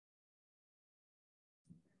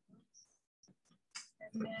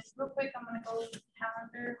And then real quick, I'm gonna go to the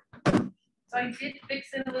calendar. So I did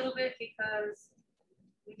fix it a little bit because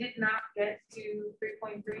we did not get to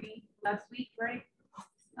 3.3 last week, right?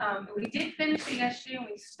 We did finish it yesterday and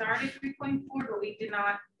we started 3.4, but we did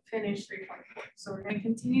not finish 3.4. So we're gonna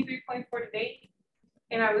continue 3.4 today.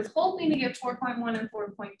 And I was hoping to get 4.1 and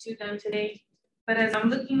 4.2 done today. But as I'm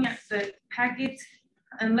looking at the packet,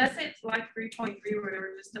 unless it's like 3.3 where there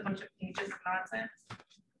were just a bunch of pages of nonsense,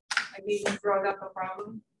 like maybe brought up a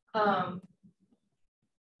problem,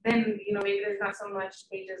 then maybe there's not so much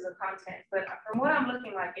pages of content. But from what I'm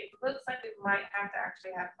looking like, it looks like we might have to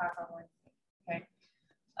actually have class on Wednesday.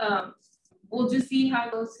 Okay. We'll just see how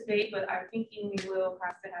it goes today, but I'm thinking we will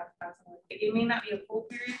have to have class on Wednesday. It may not be a full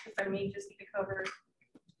period because I may just need to cover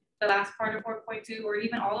the last part of 4.2 or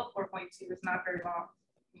even all of 4.2. It's not very long.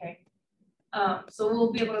 Okay. So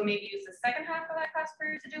we'll be able to maybe use the second half of that class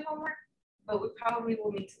period to do homework, but we probably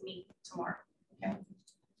will need to meet tomorrow. Okay.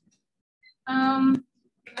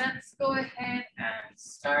 Let's go ahead and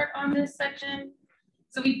start on this section.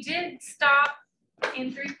 So we did stop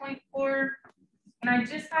in 3.4, and I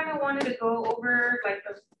just kind of wanted to go over like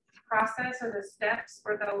the process or the steps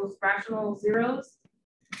for those rational zeros.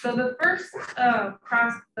 So the first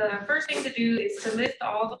thing to do is to list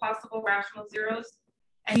all the possible rational zeros.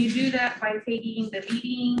 And you do that by taking the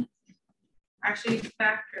leading, actually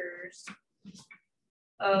factors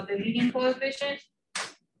of the leading coefficient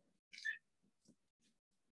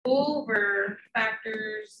over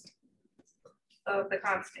factors of the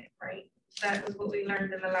constant, right? That was what we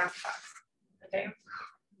learned in the last class, okay?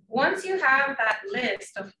 Once you have that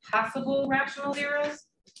list of possible rational zeros,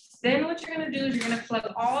 then what you're gonna do is you're gonna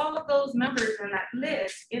plug all of those numbers in that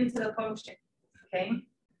list into the function, okay?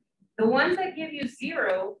 The ones that give you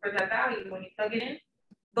 0 for that value when you plug it in,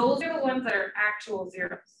 those are the ones that are actual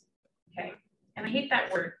zeros, okay? And I hate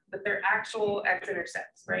that word, but they're actual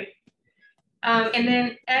x-intercepts, right? And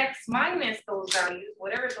then x minus those values,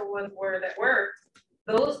 whatever the ones were that were,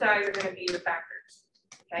 those guys are gonna be the factors,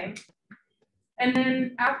 okay? And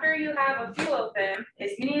then after you have a few of them,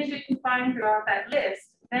 as many as you can find throughout that list,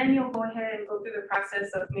 then you'll go ahead and go through the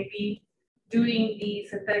process of maybe doing the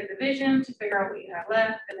synthetic division to figure out what you have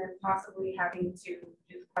left, and then possibly having to do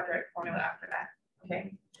the quadratic formula after that,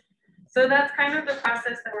 okay? So that's kind of the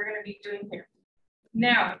process that we're gonna be doing here.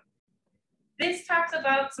 Now, this talks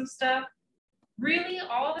about some stuff, really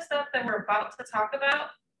all the stuff that we're about to talk about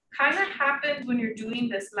kind of happens when you're doing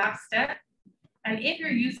this last step. And if you're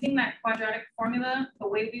using that quadratic formula, the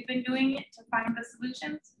way we've been doing it to find the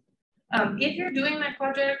solutions, if you're doing that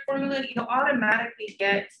quadratic formula, you'll automatically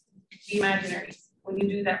get the imaginaries when you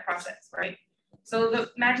do that process, right? So the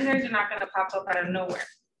imaginaries are not going to pop up out of nowhere.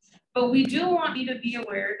 But we do want you to be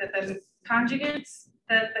aware that the conjugates,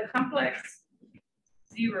 that the complex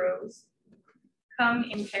zeros come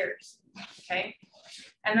in pairs, okay?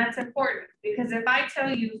 And that's important because if I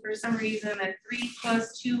tell you for some reason that 3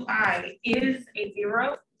 plus 2i is a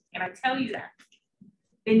 0, and I tell you that,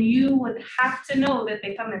 then you would have to know that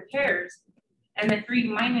they come in pairs and that 3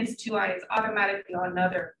 minus 2i is automatically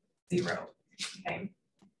another 0, okay?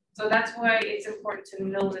 So that's why it's important to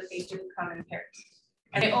know that they do come in pairs.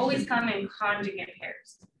 And they always come in conjugate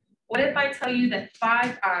pairs. What if I tell you that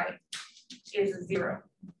 5i is a 0?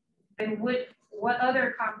 Then what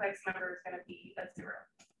other complex number is going to be a 0?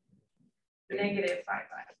 Negative 5i.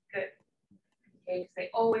 Good. Okay, so they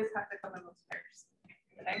always have to come in those pairs.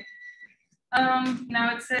 Okay.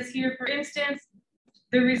 Now it says here, for instance,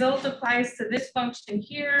 the result applies to this function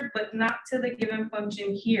here, but not to the given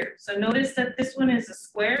function here. So notice that this one is a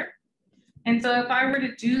square. And so if I were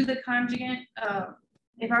to do the conjugate,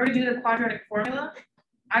 if I were to do the quadratic formula,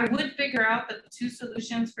 I would figure out that the two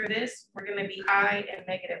solutions for this were going to be I and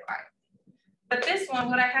negative I. But this one,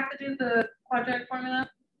 would I have to do the quadratic formula?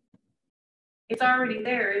 It's already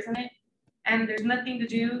there, isn't it? And there's nothing to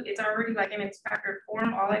do. It's already like in its factored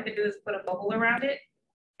form. All I have to do is put a bubble around it.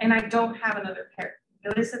 And I don't have another pair.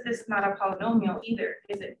 Notice that this is not a polynomial either,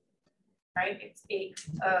 is it? Right? It's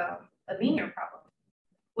a linear problem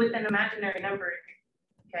with an imaginary number,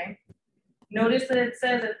 okay? Notice that it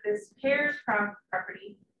says that this pairs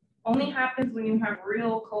property only happens when you have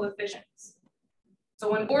real coefficients.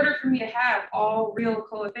 So in order for me to have all real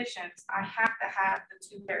coefficients, I have to have the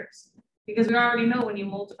two pairs. Because we already know when you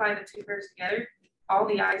multiply the two pairs together, all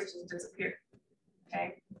the i's just disappear,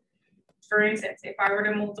 okay? For instance, if I were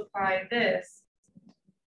to multiply this,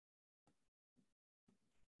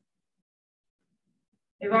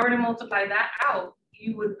 if I were to multiply that out,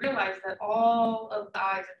 you would realize that all of the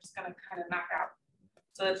i's are just gonna kind of knock out.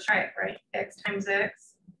 So let's try it, right? X times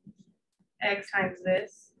x, x times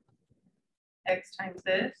this, x times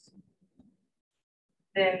this,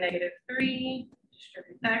 then -3,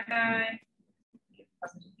 distribute that guy, get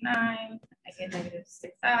 +9, I get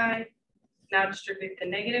 -6i. Now distribute the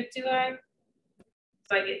 -2i.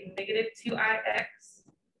 So I get -2ix,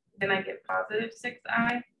 then I get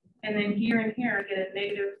 +6i, and then here and here I get a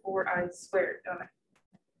 -4i squared, don't I?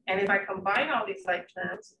 And if I combine all these like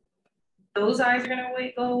terms, those i's are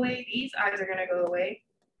gonna go away, these i's are gonna go away.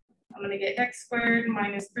 I'm gonna get x squared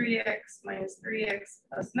minus 3x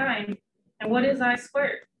plus 9. And what is I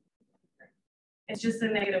squared? It's just a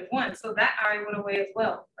 -1. So that I went away as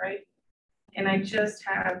well, right? And I just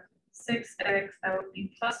have 6x, that would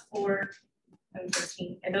be +4 and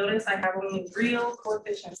 15. And notice I have only real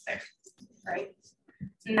coefficients there, right?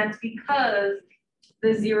 And that's because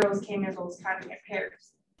the zeros came in those conjugate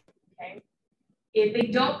pairs, okay? If they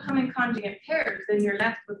don't come in conjugate pairs, then you're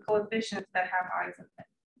left with coefficients that have i's in them,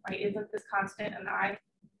 right? Isn't this constant an I,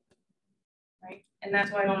 right? And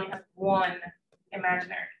that's why I only have one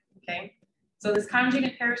imaginary, okay? So this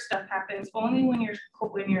conjugate pair stuff happens only when your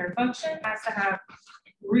function has to have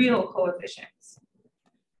real coefficients.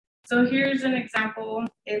 So here's an example.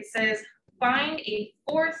 It says, find a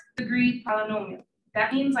 4th degree polynomial.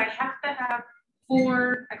 That means I have to have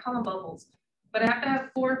 4, I call them bubbles, but I have to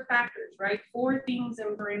have 4 factors, right? 4 things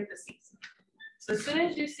in parentheses. So as soon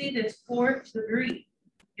as you see this 4th degree,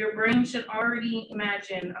 your brain should already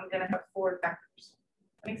imagine I'm gonna have 4 factors.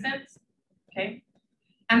 Make sense? Okay.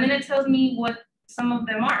 And then it tells me what some of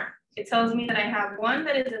them are. It tells me that I have one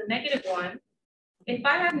that is a -1. If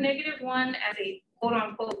I have -1 as a quote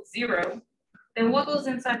unquote 0, then what goes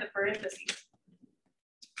inside the parentheses?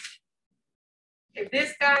 If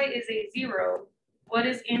this guy is a 0, what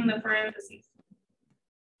is in the parentheses?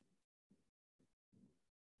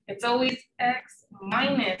 It's always x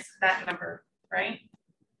minus that number, right?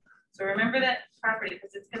 So remember that property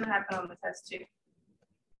because it's going to happen on the test too.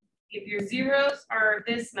 If your zeros are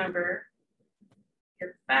this number,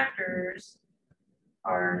 your factors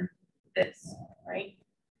are this, right?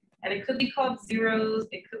 And it could be called zeros,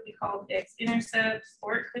 it could be called x-intercepts,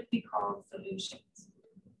 or it could be called solutions.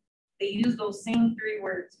 They use those same 3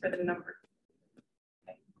 words for the number,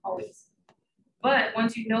 okay, always. But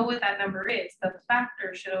once you know what that number is, the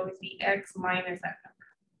factor should always be x minus that number.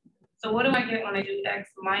 So what do I get when I do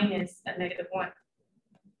x minus a -1?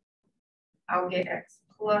 I'll get x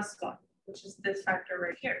plus 1, which is this factor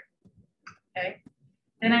right here, okay?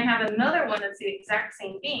 Then I have another one that's the exact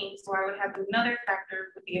same thing, so I would have another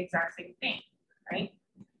factor with the exact same thing, right?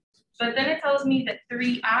 But then it tells me that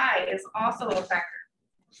 3i is also a factor,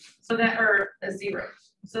 so that, or a 0.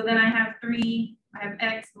 So then I have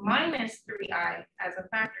x minus 3i as a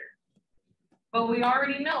factor. But we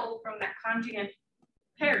already know from that conjugate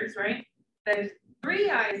pairs, right, that if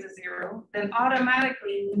 3i is a 0, then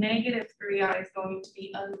automatically -3i is going to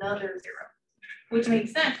be another 0. Which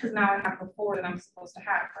makes sense because now I have the 4 that I'm supposed to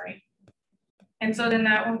have, right? And so then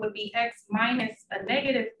that one would be x minus a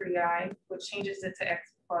 -3i, which changes it to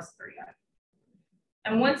x plus 3i.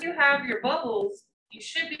 And once you have your bubbles, you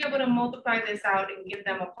should be able to multiply this out and give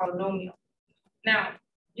them a polynomial. Now,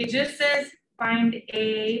 it just says find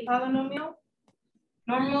a polynomial.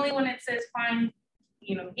 Normally when it says find,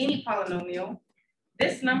 any polynomial,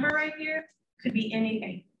 this number right here could be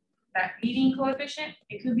anything. That leading coefficient,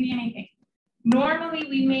 it could be anything. Normally,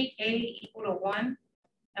 we make a equal to 1,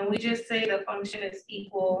 and we just say the function is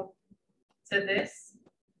equal to this.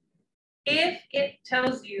 If it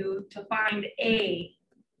tells you to find a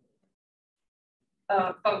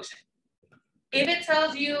function, if it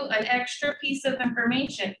tells you an extra piece of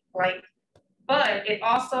information, like, but it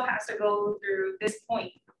also has to go through this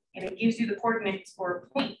point, and it gives you the coordinates for a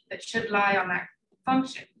point that should lie on that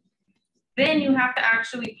function, then you have to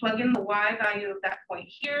actually plug in the y value of that point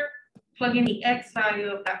here, plug in the x value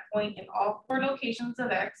of that point in all 4 locations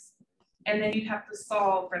of x, and then you have to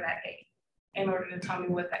solve for that a in order to tell me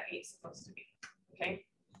what that a is supposed to be, okay?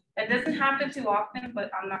 That doesn't happen too often,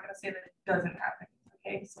 but I'm not gonna say that it doesn't happen,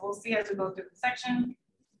 okay? So we'll see as we go through the section.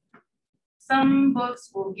 Some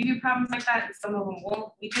books will give you problems like that, and some of them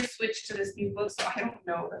won't. We just switched to this new book, so I don't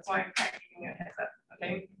know. That's why I'm kind of giving you a heads up,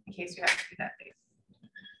 okay? In case you have to do that phase.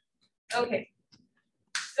 Okay,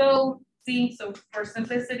 so see, so for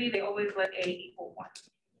simplicity, they always let a equal 1,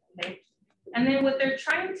 okay? And then what they're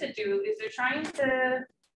trying to do is they're trying to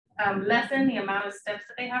lessen the amount of steps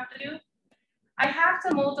that they have to do. I have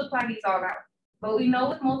to multiply these all out, but we know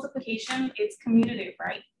with multiplication, it's commutative,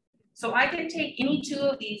 right? So I can take any 2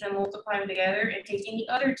 of these and multiply them together and take any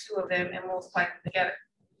other 2 of them and multiply them together,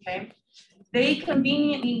 okay? They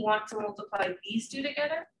conveniently want to multiply these 2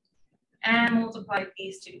 together and multiply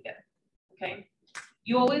these 2 together, okay?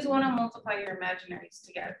 You always want to multiply your imaginaries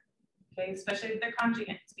together. okay? Especially if they're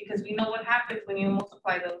conjugates, because we know what happens when you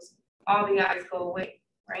multiply those, all the i's go away,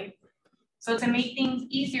 right? So to make things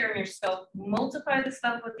easier on yourself, multiply the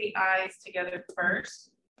stuff with the i's together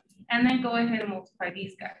first, and then go ahead and multiply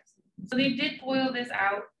these guys. So they did FOIL this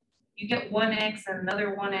out. You get 1x and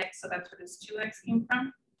another 1x, so that's where this 2x came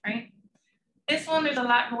from, right? This one, there's a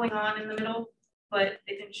lot going on in the middle, but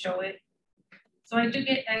they didn't show it. So I do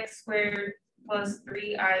get x squared plus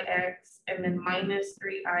 3ix, and then minus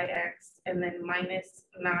 3ix, and then minus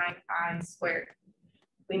 9i squared.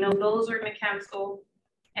 We know those are going to cancel.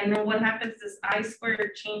 And then what happens is I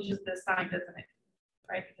squared changes the sign, doesn't it?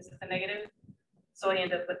 Right, because it's a negative. So I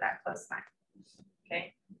end up with that plus sign,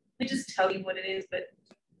 okay? They just tell you what it is, but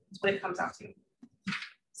it's what it comes out to.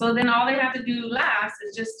 So then all they have to do last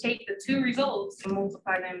is just take the two results and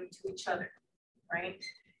multiply them to each other, right?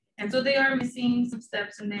 And so they are missing some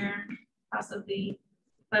steps in there, possibly.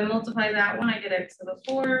 If I multiply that one, I get x to the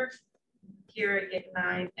 4. Here I get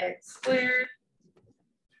 9x squared.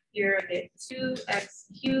 Here I get 2x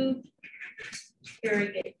cubed. Here I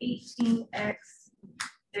get 18x.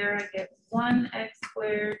 There I get 1x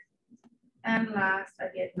squared. And last I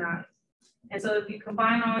get 9. And so if you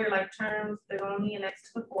combine all your like terms, there's only an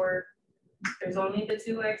x to the 4. There's only the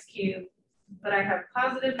 2x cubed. But I have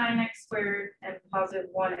positive 9x squared and positive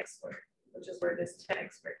 1x squared, which is where this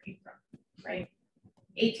 10x squared came from, right?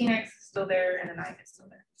 18x is still there and a 9 is still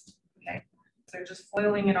there, okay? So they're just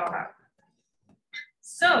foiling it all out.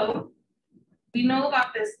 So we know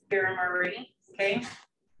about this theorem already, okay?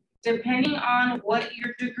 Depending on what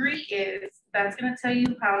your degree is, that's gonna tell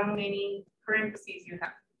you how many parentheses you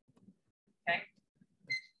have, okay?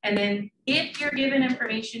 And then if you're given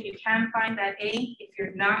information, you can find that A. If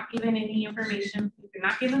you're not given any information, if you're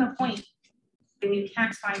not given a point, then you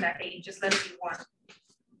can't find that A, just let it be 1,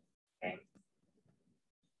 okay?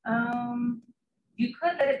 You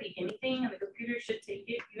could let it be anything and the computer should take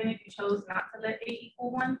it, even if you chose not to let A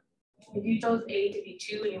equal 1. If you chose A to be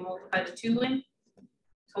 2 and you multiply the 2 in,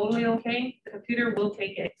 totally okay, the computer will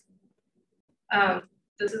take it.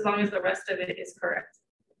 Just as long as the rest of it is correct.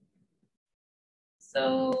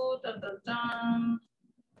 So, I don't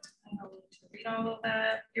need to read all of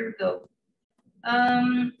that. Here we go.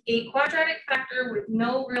 A quadratic factor with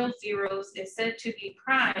no real zeros is said to be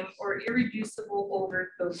prime or irreducible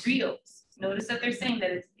over the reals. Notice that they're saying that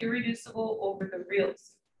it's irreducible over the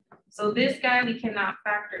reals. So this guy we cannot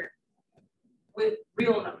factor with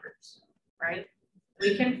real numbers, right?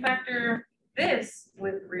 We can factor this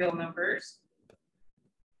with real numbers,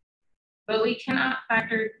 but we cannot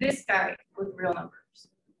factor this guy with real numbers.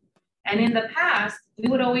 And in the past, we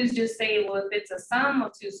would always just say, well, if it's a sum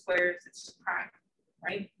of 2 squares, it's just prime,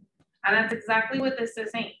 right? And that's exactly what this is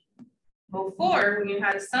saying. Before, when you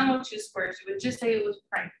had a sum of 2 squares, you would just say it was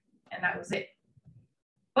prime, and that was it.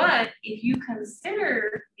 But if you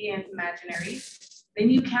consider the imaginary, then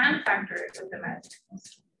you can factor it with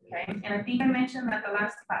imaginaries, okay? And I think I mentioned that the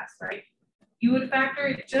last class, right? You would factor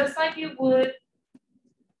it just like you would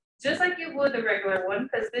the regular one,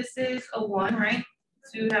 because this is a 1, right?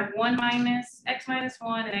 So you have 1 minus x minus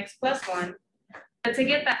 1 and x plus 1. But to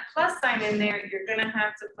get that plus sign in there, you're gonna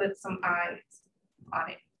have to put some i's on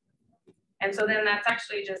it. And so then that's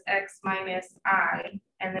actually just x minus I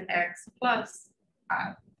and then x plus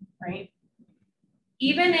I, right?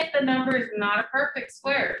 Even if the number is not a perfect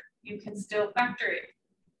square, you can still factor it.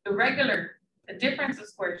 The difference of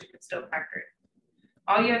squares, you can still factor it.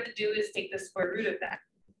 All you have to do is take the square root of that.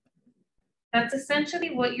 That's essentially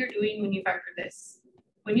what you're doing when you factor this.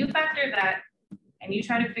 When you factor that and you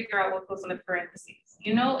try to figure out what goes in the parentheses,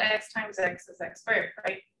 you know x times x is x squared,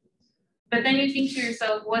 right? But then you think to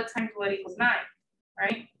yourself, what times what equals 9,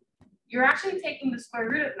 right? You're actually taking the square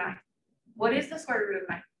root of 9. What is the square root of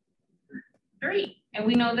 9? 3. And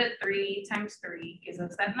we know that 3 times 3 gives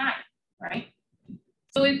us that 9, right?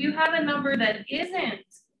 So if you have a number that isn't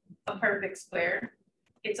a perfect square,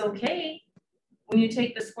 it's okay. When you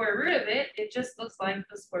take the square root of it, it just looks like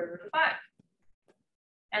the square root of 5.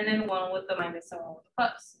 And then 1 with the minus and 1 with the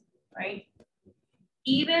plus, right?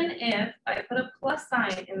 Even if I put a plus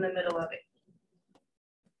sign in the middle of it,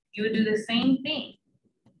 you would do the same thing.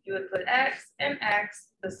 You would put x and x,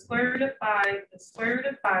 the square root of 5, the square root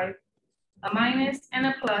of 5, a minus and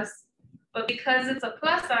a plus. But because it's a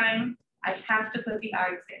plus sign, I have to put the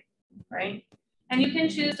i's in, right? And you can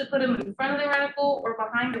choose to put them in front of the radical or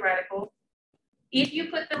behind the radical. If you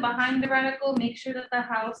put them behind the radical, make sure that the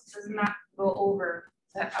house does not go over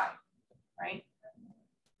that I, right?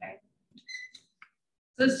 Okay.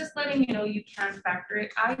 So it's just letting you know you can factor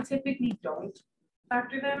it. I typically don't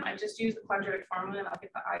factor them. I just use the quadratic formula and I'll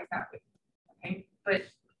get the i's that way, okay? But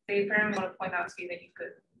they apparently want to point out to you that you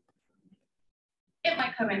could. It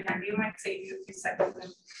might come in handy. It might save you a few seconds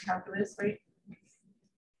in calculus, right?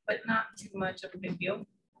 But not too much of a big deal.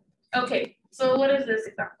 Okay, so what is this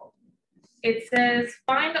example? It says,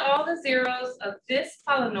 find all the zeros of this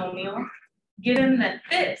polynomial, given that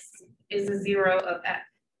this is a zero of f,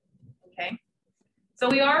 okay? So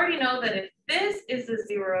we already know that if this is a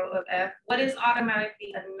zero of f, what is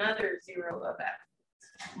automatically another zero of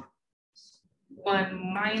f?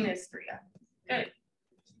 1 minus 3f, good.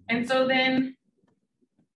 And so then,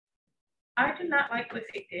 I do not like what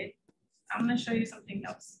they did. I'm gonna show you something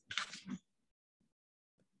else.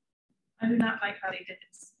 I do not like how they did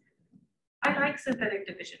this. I like synthetic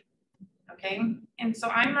division, okay? And so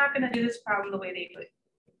I'm not gonna do this problem the way they do it.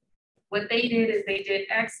 What they did is they did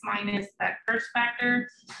x minus that first factor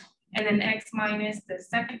and then x minus the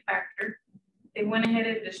second factor. They went ahead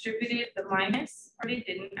and distributed the minus, or they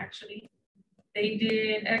didn't actually. They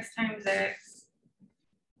did x times x.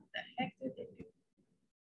 What the heck did they do?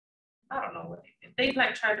 I don't know what they did. They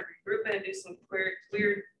like tried to regroup it and do some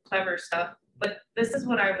weird, clever stuff, but this is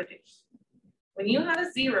what I would do. When you have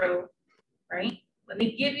a zero, right? When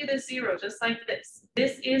they give you the zero, just like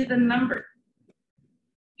this is the number.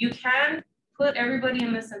 You can put everybody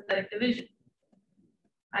in the synthetic division.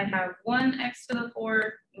 I have 1x to the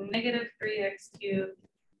 4, negative 3x cubed,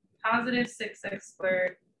 positive 6x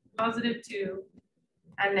squared, positive 2,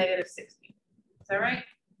 and negative 60. Is that right?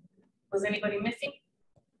 Was anybody missing?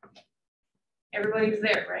 Everybody's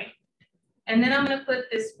there, right? And then I'm going to put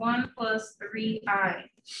this 1 plus 3i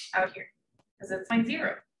out here because it's my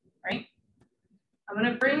zero, right? I'm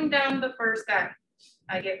going to bring down the first guy.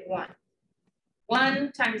 I get 1.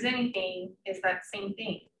 1 times anything is that same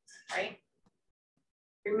thing, right?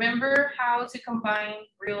 Remember how to combine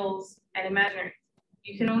reals and imaginary.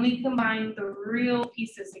 You can only combine the real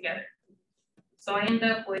pieces together. So I end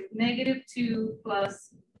up with negative 2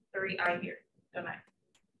 plus 3i here, don't I?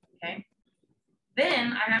 Okay.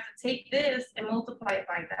 Then I have to take this and multiply it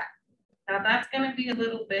by that. Now that's going to be a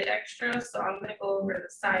little bit extra, so I'm going to go over to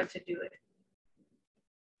the side to do it.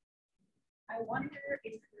 I wonder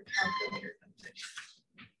if your calculator does it.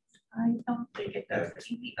 I don't think it does. I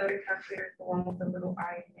think the other calculator is the one with the little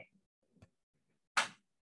I in it.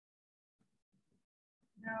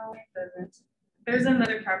 No, it doesn't. There's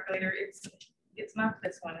another calculator. It's not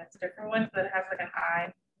this one. It's a different one, but it has like an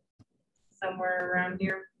I somewhere around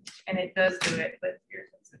here, and it does do it. But here's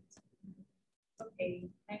what's it. Okay,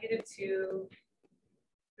 negative 2,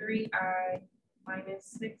 3i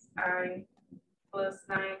minus 6i plus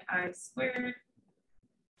 9i squared.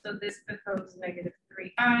 So this becomes negative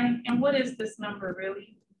 3i. And what is this number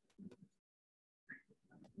really?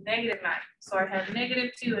 Negative 9. So I have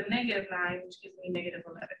negative 2 and negative 9, which gives me negative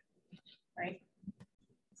 11, right?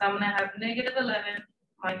 So I'm going to have negative 11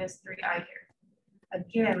 minus 3i here.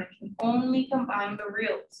 Again, I can only combine the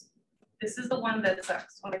reals. This is the one that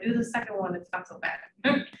sucks. When I do the second one, it's not so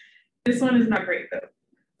bad. This one is not great though.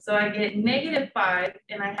 So I get negative 5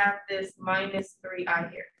 and I have this minus 3i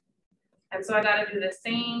here. And so I got to do the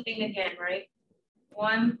same thing again, right?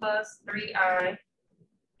 1 plus 3i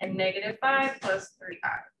and negative 5 plus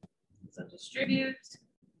 3i. So distribute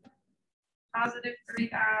positive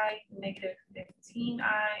 3i, negative 15i,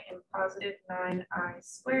 and positive 9i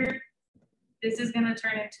squared. This is going to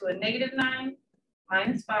turn into a negative 9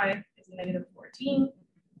 minus 5 is negative 14.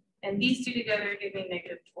 And these two together give me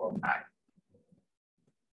negative 12i.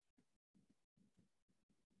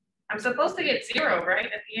 I'm supposed to get 0, right,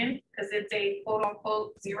 at the end, because it's a quote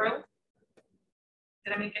unquote 0.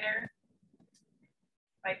 Did I make an error?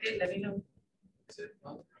 If I did, let me know. Is it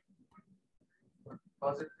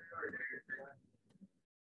positive or negative 3i?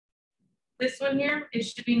 This one here, it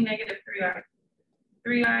should be negative 3i.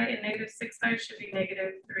 3i and negative 6i should be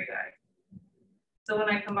negative 3i. So when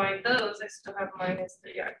I combine those, I still have minus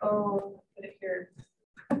 3i. Oh, put it here.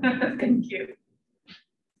 Thank you.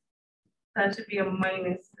 That should be a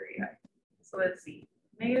minus 3i. So let's see.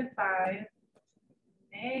 Negative 5,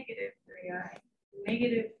 negative 3i,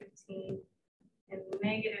 negative 15, and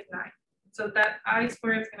negative 9. So that I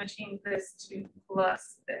squared is going to change this to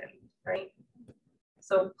plus then, right?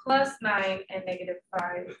 So plus 9 and negative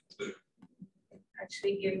 5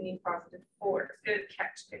 actually give me positive 4. Good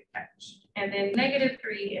catch, good catch. And then negative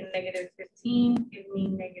 3 and negative 15 give me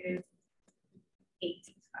negative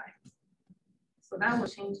 85. So that will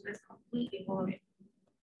change this completely, won't it?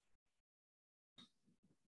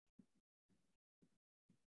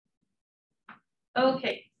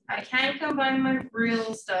 Okay, I can combine my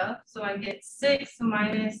real stuff. So I get 6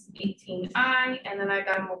 minus 18i, and then I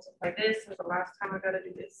gotta multiply this. This is the last time I gotta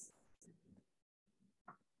do this.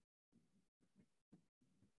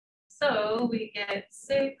 So we get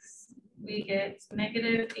 6 we get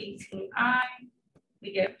negative 18i,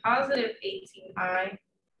 we get positive 18i,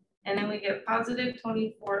 and then we get positive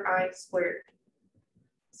 24i squared.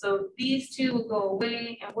 So these two will go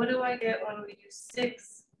away, and what do I get when we do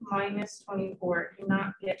 6 minus 24? I do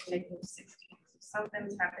not get negative 16. So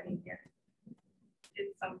something's happening here. Did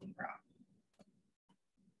something wrong.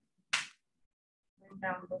 And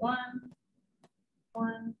down to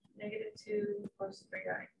 1, negative 2 plus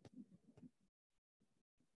 3i.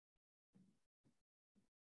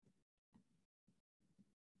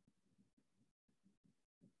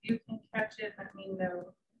 You can catch it, let me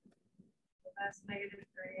know. That's negative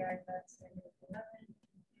 3i, that's negative 11,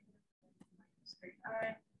 minus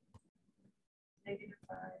 3i, negative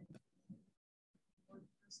 5, 1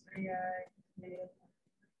 plus 3i, negative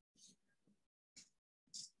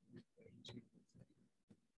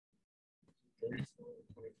 1.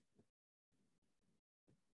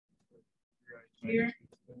 Here,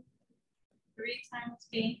 3 times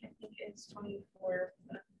 8, I think it's 24.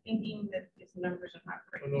 I'm thinking that these numbers are not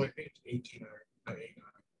right. Oh, no, I think it's 18 or 8.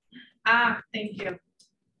 Ah, thank you.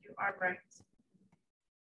 You are right.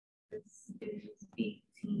 This is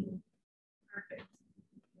 18. Perfect.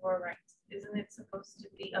 You are right. Isn't it supposed to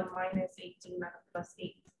be a minus 18, not a plus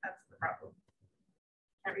 8? That's the problem.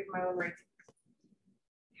 Can't read my own writing.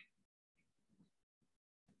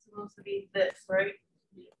 It's supposed to be this, right?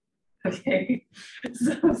 Okay.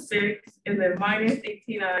 So 6 and then minus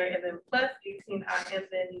 18i and then plus 18i, and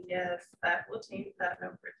then yes, that will change that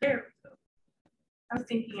number there. So I was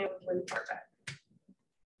thinking it was way far back.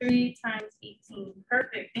 3 times 18.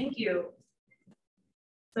 Perfect. Thank you.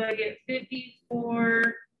 So I get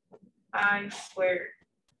 54i squared.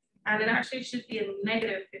 And it actually should be a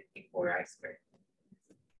negative 54i squared.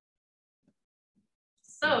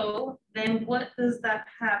 So then what does that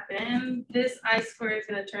happen? This I squared is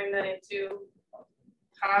going to turn that into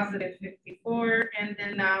positive 54. And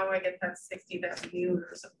then now I get that 60 that we knew we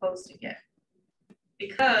were supposed to get.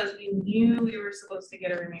 Because we knew we were supposed to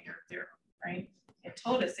get a remainder of 0, right? It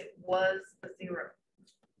told us it was a 0.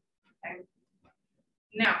 Okay.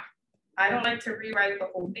 Now, I don't like to rewrite the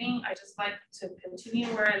whole thing. I just like to continue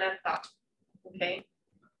where I left off. Okay.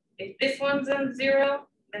 If this one's in 0,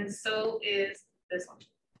 then so is this one,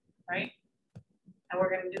 right? And we're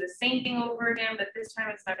going to do the same thing over again, but this time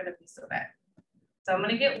it's not going to be so bad. So I'm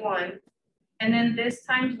going to get 1. And then this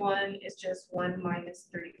times 1 is just 1 minus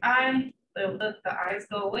 3i. So look, the i's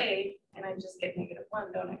go away, and I just get negative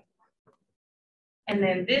 1, don't I? And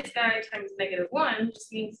then this guy times negative 1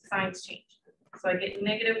 just means the signs change. So I get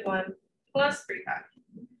negative 1 plus 3i.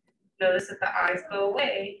 Notice that the i's go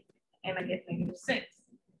away, and I get negative 6,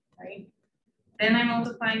 right? Then I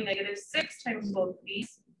multiply negative 6 times both of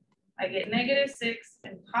these. I get negative 6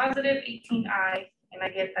 and positive 18i, and I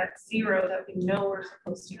get that 0 that we know we're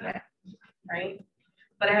supposed to get, right?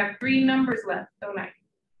 But I have 3 numbers left, don't I?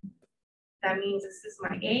 That means this is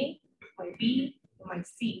my A, my B, and my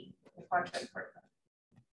C.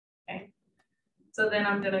 Okay. So then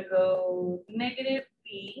I'm going to go negative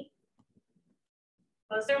B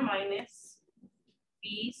plus or minus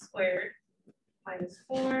B squared minus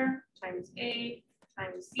 4 times A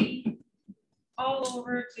times C all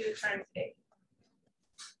over 2 times A.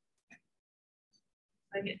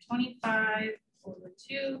 I get 25 over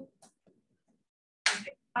 2. I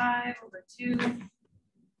get 5 over 2.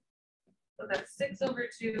 So that's 6 over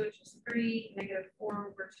 2, which is 3, negative 4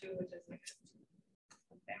 over 2, which is negative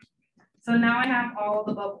 2. Okay. So now I have all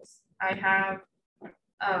the bubbles. I have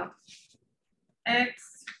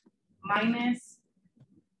x minus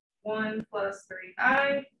 1 plus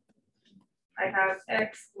 3i. I have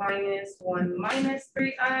x minus 1 minus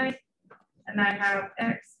 3i. And I have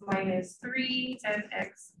x minus 3 and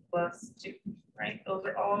x plus 2, right? Those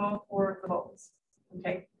are all 4 of the bubbles,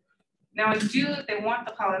 okay? Now if they want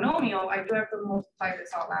the polynomial, I do have to multiply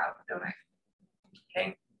this all out, don't I?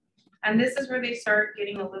 Okay. And this is where they start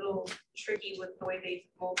getting a little tricky with the way they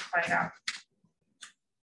multiply it out.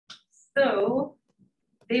 So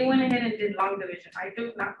they went ahead and did long division. I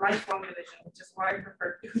do not like long division, which is why I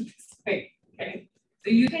prefer doing this way, okay?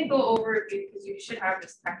 So you can go over it because you should have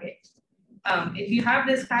this packet. If you have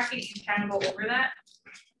this packet, you can go over that.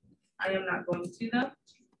 I am not going to though,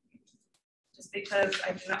 just because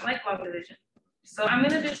I do not like long division. So I'm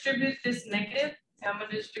going to distribute this negative, and I'm going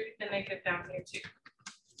to distribute the negative down here too.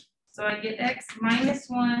 So I get x minus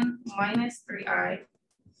 1 minus 3i,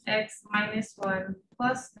 x minus 1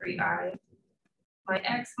 plus 3i, my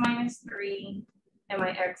x minus 3, and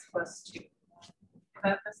my x plus 2. Is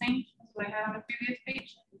that the same as what I had on the previous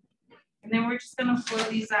page? And then we're just going to FOIL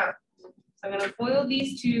these out. So I'm going to FOIL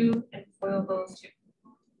these 2 and FOIL those 2.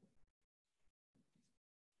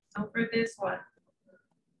 So for this one,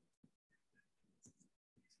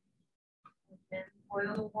 then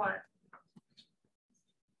FOIL 1.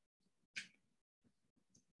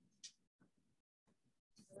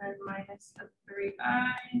 And then minus the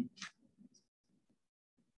 3i.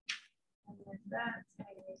 And then that's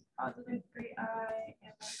going to be positive 3i.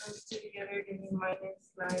 And then those two together give me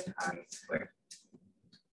minus 9i squared.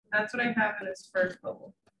 That's what I have in this first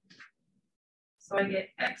bubble. So I get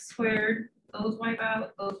x squared, those wipe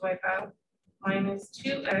out, minus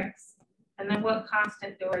 2x. And then what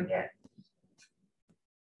constant do I get?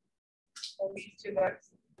 Well, these two bucks.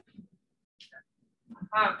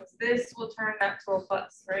 Because this will turn that to a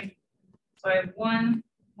plus, right? So I have 1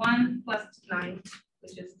 plus 9,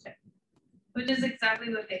 which is 10, which is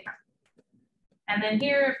exactly what they have. And then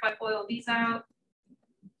here, if I FOIL these out,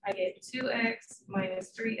 I get 2x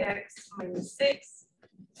minus 3x minus 6.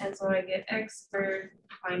 And so I get x squared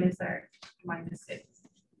minus x minus 6.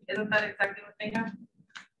 Isn't that exactly what they have?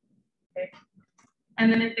 Okay.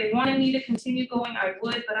 And then if they wanted me to continue going, I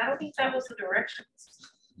would, but I don't think that was the directions.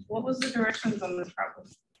 What was the directions on this problem?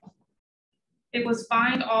 It was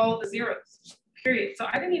find all the zeros, period. So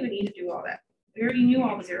I didn't even need to do all that. We already knew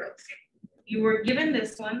all the zeros. You were given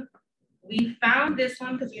this one. We found this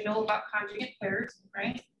one because you know about conjugate pairs,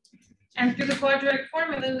 right? And through the quadratic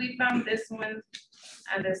formula, we found this one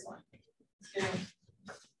and this one. You know.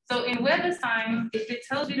 So in WebAssign, if it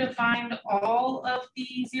tells you to find all of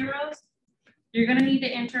the zeros, you're going to need to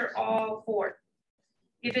enter all 4.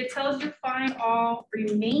 If it tells you find all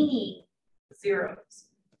remaining zeros,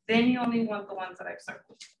 then you only want the ones that I've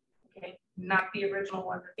circled, okay? Not the original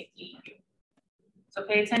ones that they gave you. So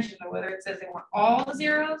pay attention to whether it says they want all the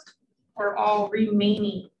zeros or all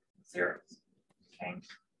remaining zeros, okay?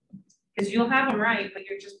 Because you'll have them right, but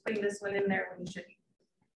you're just putting this one in there when you shouldn't.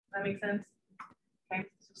 Does that make sense? Okay,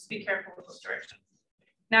 so just be careful with those directions.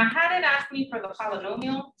 Now, had it asked me for the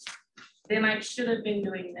polynomial, then I should have been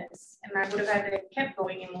doing this, and I would have had to have kept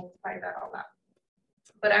going and multiply that all out.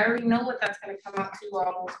 But I already know what that's going to come out to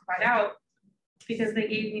all multiplied out because they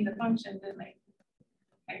gave me the function, didn't they?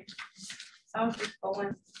 Okay, so I was just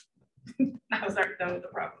going. I was already done with the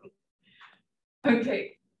problem.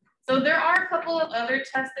 Okay, so there are a couple of other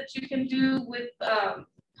tests that you can do with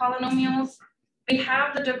polynomials. They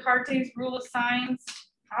have the Descartes rule of signs.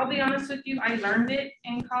 I'll be honest with you, I learned it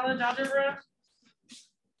in college algebra.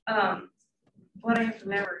 But I have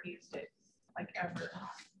never used it, like ever.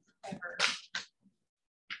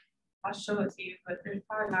 I'll show it to you, but there's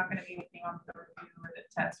probably not going to be anything on the review or the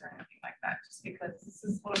test or anything like that, just because this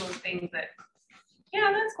is one of those things that,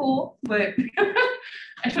 yeah, that's cool, but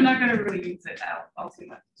I'm not going to really use it all too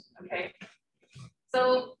much, okay?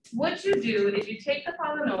 So what you do is you take the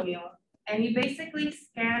polynomial and you basically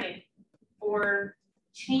scan it for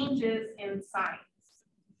changes in signs,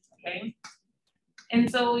 okay? And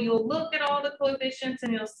so you'll look at all the coefficients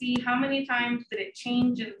and you'll see how many times did it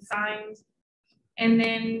change in signs. And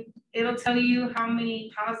then it'll tell you how many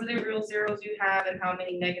positive real zeros you have and how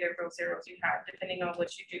many negative real zeros you have, depending on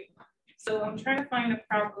what you do. So I'm trying to find a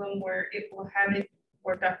problem where it will have it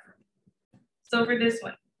work out. So for this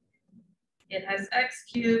one, it has x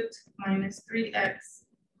cubed minus 3x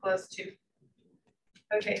plus 2.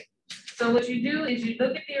 Okay, so what you do is you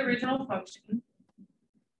look at the original function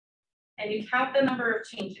and you count the number of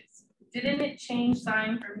changes. Didn't it change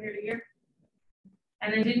sign from here to here?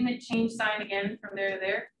 And then didn't it change sign again from there to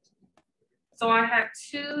there? So I have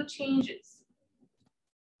 2 changes,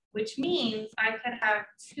 which means I could have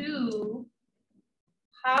 2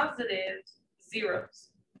 positive zeros.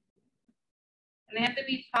 And they have to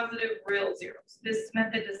be positive real zeros. This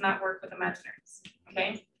method does not work with imaginaries,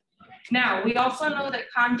 okay? Now, we also know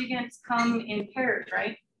that conjugates come in pairs,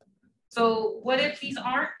 right? So what if these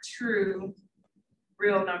aren't true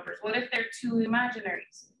real numbers? What if they're 2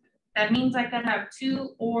 imaginaries? That means I could have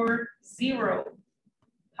 2 or 0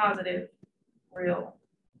 positive real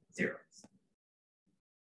zeros,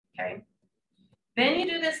 okay? Then you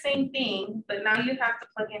do the same thing, but now you have to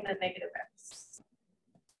plug in the negative x.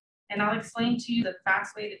 And I'll explain to you the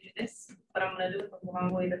fast way to do this, but I'm gonna do it the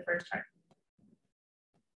long way the first time.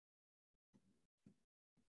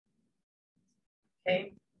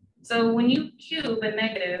 Okay, so when you cube a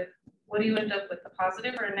negative, what do you end up with, a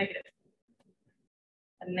positive or a negative?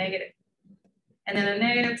 A negative. And then a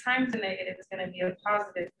negative times a negative is going to be a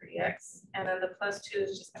positive 3x, and then the plus 2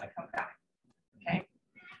 is just going to come down, okay?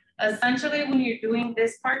 Essentially, when you're doing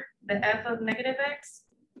this part, the f of negative x,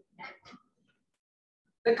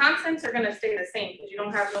 the constants are going to stay the same because you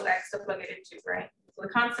don't have no x to plug it into, right? So the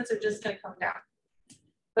constants are just going to come down.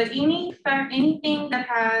 But anything that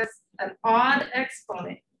has an odd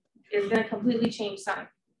exponent is going to completely change sign.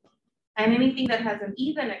 And anything that has an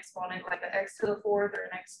even exponent, like an x to the fourth or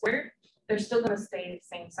an x squared, they're still going to stay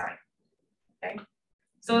the same sign. Okay.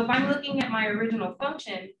 So if I'm looking at my original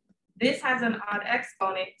function, this has an odd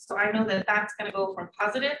exponent, so I know that that's going to go from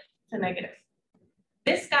positive to negative.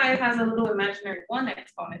 This guy has a little imaginary 1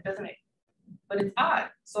 exponent, doesn't it? But it's odd,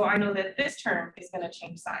 so I know that this term is going to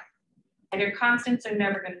change sign. And your constants are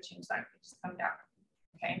never going to change sign, they just come down.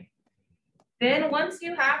 Okay. Then once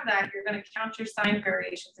you have that, you're going to count your sign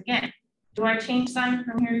variations again. Do I change sign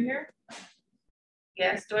from here to here?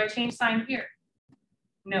 Yes. Do I change sign here?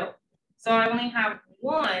 No. So I only have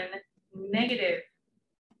 1 negative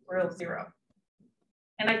real 0.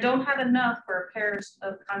 And I don't have enough for a pair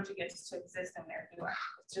of conjugates to exist in there, do I?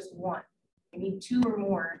 It's just 1. I need 2 or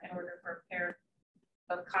more in order for a pair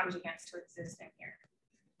of conjugates to exist in here.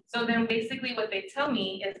 So then basically what they tell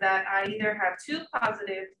me is that I either have 2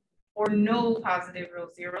 positive or no positive real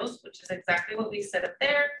zeros, which is exactly what we set up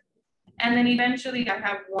there. And then eventually I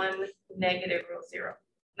have 1 negative real 0.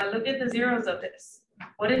 Now look at the zeros of this.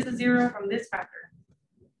 What is the 0 from this factor?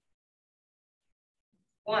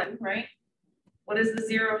 1, right? What is the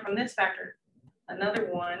 0 from this factor? Another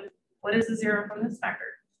 1. What is the 0 from this factor?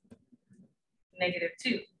 Negative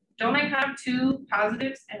 2. Don't I have 2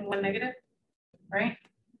 positives and 1 negative, right?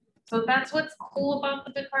 So that's what's cool about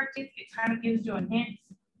the Descartes. It kind of gives you a hint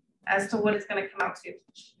as to what it's going to come out to.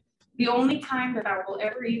 The only time that that will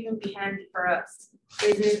ever even be handy for us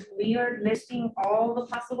is if we are listing all the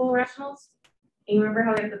possible rationals. And you remember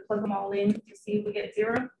how we have to plug them all in to see if we get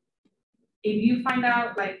 0? If you find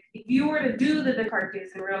out, like, if you were to do the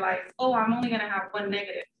Descartes and realize, oh, I'm only going to have 1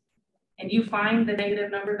 negative, and you find the negative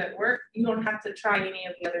number that work, you don't have to try any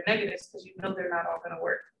of the other negatives because you know they're not all going to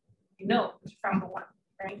work. You know, you found the 1,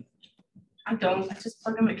 right? I don't, I just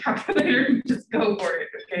plug in my calculator and just go for it,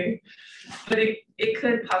 okay? But it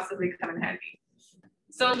could possibly come in handy.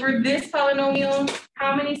 So for this polynomial,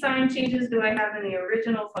 how many sign changes do I have in the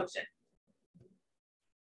original function?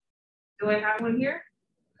 Do I have one here?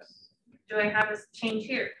 Do I have a change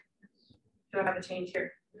here? Do I have a change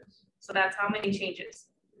here? So that's how many changes?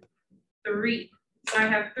 3. So I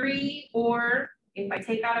have 3, or if I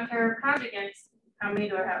take out a pair of conjugates, how many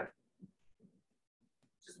do I have?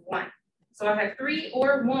 Just 1. So I have 3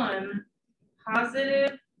 or 1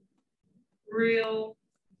 positive real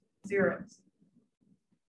zeros.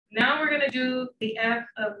 Now we're going to do the f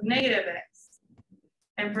of negative x.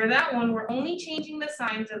 And for that one, we're only changing the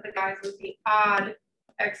signs of the guys with the odd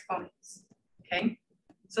exponents. Okay.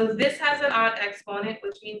 So this has an odd exponent,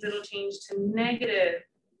 which means it'll change to negative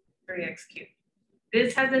 3x cubed.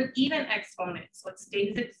 This has an even exponent, so it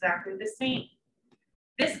stays exactly the same.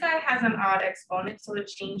 This guy has an odd exponent, so it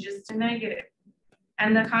changes to negative.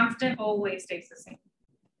 And the constant always stays the same,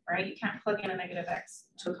 right? You can't plug in a negative x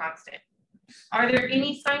to a constant. Are there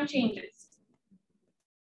any sign changes?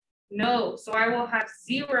 No, so I will have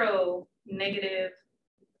 0 negative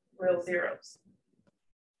real zeros.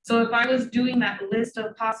 So if I was doing that list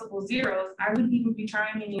of possible zeros, I wouldn't even be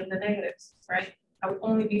trying any of the negatives, right? I would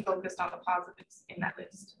only be focused on the positives in that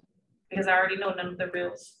list because I already know none of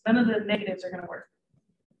the negatives are going to work.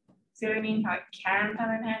 See what I mean? How it can come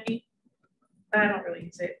in handy, but I don't really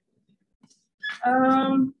use it.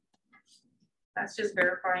 That's just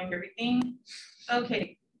verifying everything.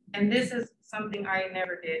 Okay, and this is something I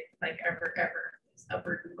never did, like ever. It's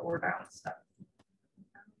upward and lower bound stuff.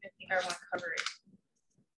 I think I want to cover it.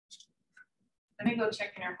 Let me go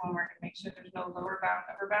check in your homework and make sure there's no lower bound,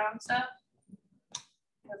 upper bound stuff,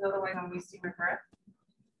 because otherwise I'm wasting my breath.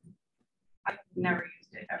 I've never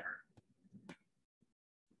used it ever.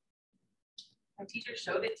 My teacher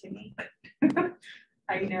showed it to me, but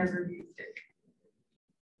I never used it.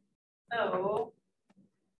 So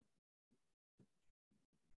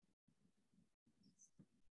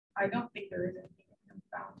I don't think there is anything in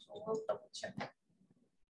bound, so we'll double check.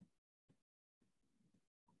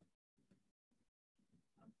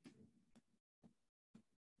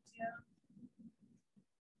 Yeah.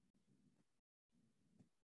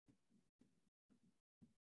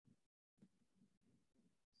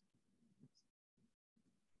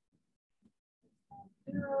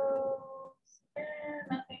 Zeros and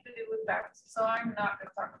nothing to do with bounds, so I'm not going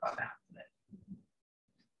to talk about bounds today,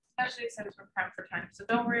 especially since we're prime for time. So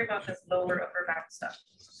don't worry about this lower upper bound stuff.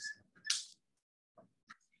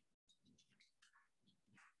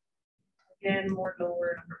 Again, more lower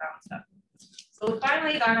and upper bound stuff. So we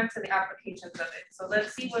finally got into the applications of it. So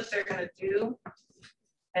let's see what they're going to do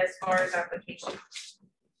as far as application.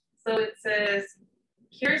 So it says,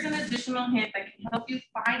 here's an additional hint that can help you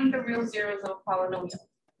find the real zeros of a polynomial.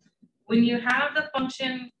 When you have the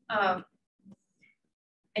function,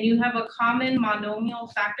 and you have a common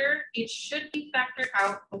monomial factor, it should be factored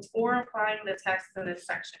out before applying the test in this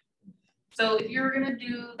section. So if you're gonna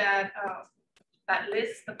do that, that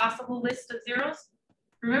list, the possible list of zeros,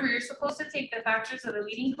 remember you're supposed to take the factors of the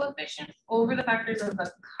leading coefficient over the factors of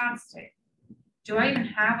the constant. Do I even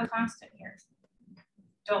have a constant here?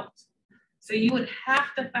 Don't. So you would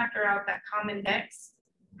have to factor out that common x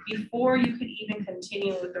before you could even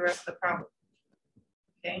continue with the rest of the problem.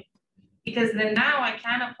 Okay? Because then now I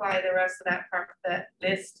can apply the rest of that part, that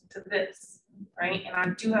list to this, right? And I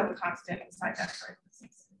do have a constant inside that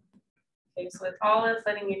parentheses. Okay, so it's all it's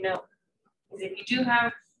letting you know is if you do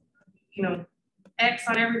have, you know, x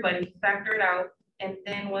on everybody, factor it out, and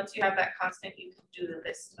then once you have that constant, you can do the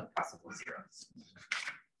list of possible zeros.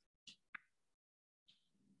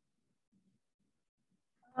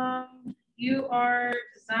 You are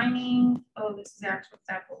designing, oh, this is the actual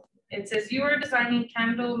example. It says you are designing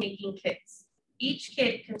candle making kits. Each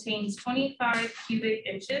kit contains 25 cubic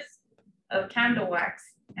inches of candle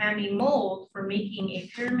wax and a mold for making a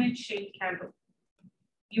pyramid shaped candle.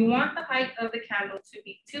 You want the height of the candle to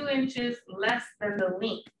be 2 inches less than the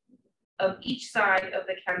length of each side of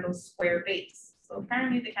the candle's square base. So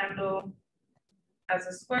apparently the candle has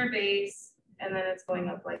a square base and then it's going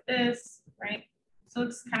up like this, right? So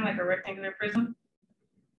it's kind of like a rectangular prism.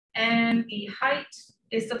 And the height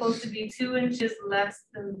is supposed to be 2 inches less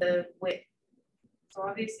than the width. So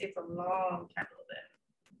obviously it's a long candle then.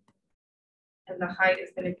 And the height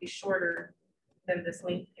is going to be shorter than this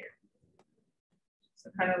length here. So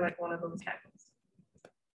kind of like one of those candles.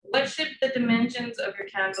 What should the dimensions of your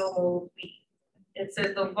candle mold be? It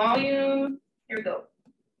says the volume, here we go.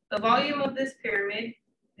 The volume of this pyramid,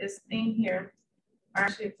 this thing here,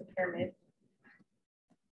 actually it's a pyramid.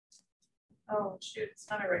 Oh shoot, it's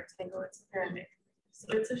not a rectangle, it's a pyramid. So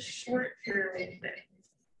it's a short pyramid thing.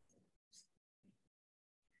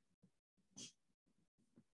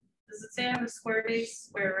 Does it say I have a square base?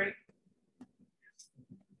 Square, right?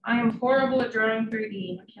 I am horrible at drawing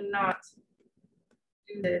 3D. I cannot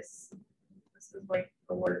do this. This is like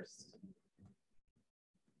the worst.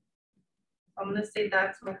 I'm gonna say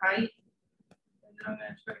that's my height. And then I'm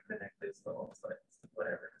gonna try to connect this to all sides,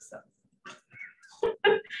 whatever it says.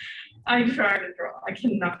 I try to draw. I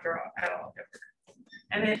cannot draw at all.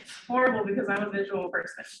 And it's horrible because I'm a visual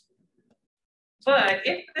person. But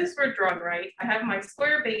if this were drawn right, I have my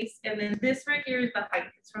square base, and then this right here is the height.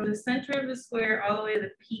 It's from the center of the square all the way to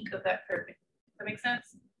the peak of that pyramid. Does that make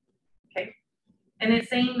sense? Okay. And it's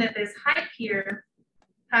saying that this height here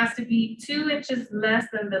has to be 2 inches less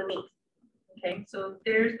than the length. Okay, so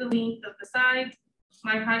there's the length of the side.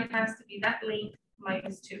 My height has to be that length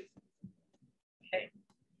minus 2. Okay.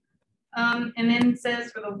 And then it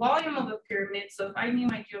says for the volume of a pyramid, so if I knew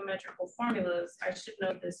my geometrical formulas, I should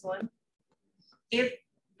know this one. If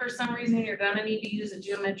for some reason you're gonna need to use a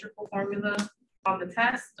geometrical formula on the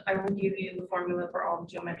test, I will give you the formula for all the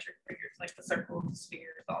geometric figures, like the circles, the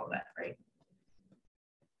spheres, all of that, right?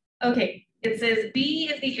 Okay, it says B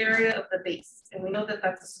is the area of the base, and we know that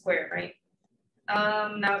that's a square, right?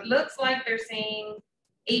 Now it looks like they're saying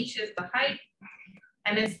H is the height,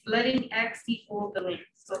 and it's letting X equal the length.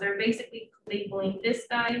 So they're basically labeling this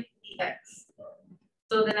guy the X.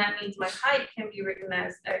 So then that means my height can be written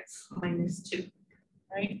as X minus 2,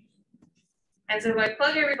 right? And so if I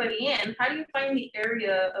plug everybody in, how do you find the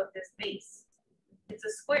area of this base? It's a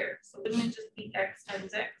square, so wouldn't it just be X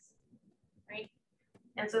times X, right?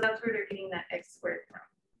 And so that's where they're getting that X squared from.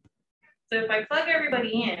 So if I plug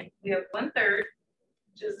everybody in, we have 1/3,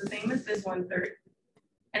 which is the same as this 1/3.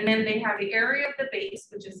 And then they have the area of the base,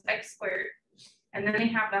 which is X squared. And then they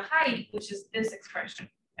have the height, which is this expression,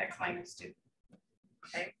 X minus 2.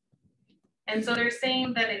 Okay. And so they're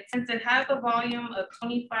saying that since it has a volume of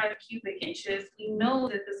 25 cubic inches, we know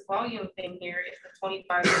that this volume thing here is the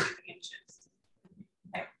 25 cubic inches.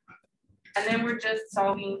 Okay. And then we're just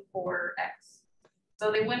solving for X.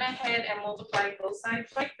 So they went ahead and multiplied both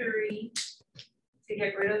sides by 3 to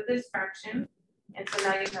get rid of this fraction. And so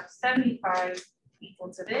now you have 75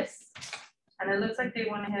 equal to this. And it looks like they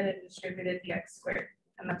went ahead and distributed the X squared.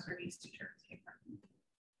 And that's where these two terms came from.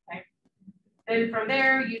 Okay. Then from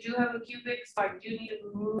there, you do have a cubic, so I do need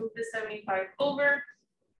to move the 75 over.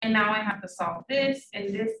 And now I have to solve this,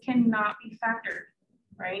 and this cannot be factored,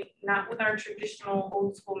 right? Not with our traditional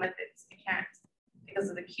old school methods. It can't because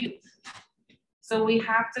of the cubes. So we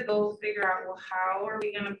have to go figure out, well, how are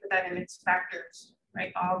we going to put that in its factors,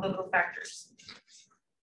 right? All the little factors.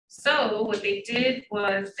 So what they did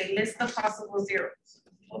was they list the possible zeros.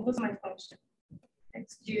 What was my function?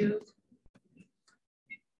 X cubed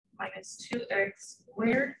minus 2x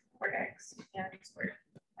squared, or x, yeah, x squared,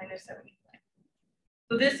 minus 75.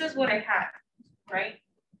 So this is what I had, right?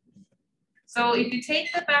 So if you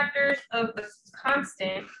take the factors of the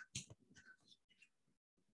constant,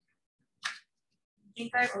 I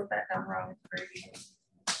think I wrote that down wrong for you.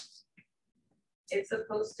 It's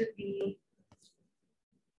supposed to be,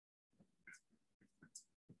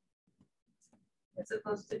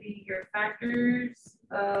 your factors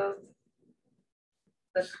of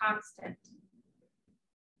the constant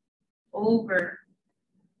over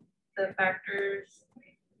the factors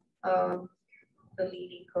of the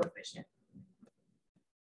leading coefficient.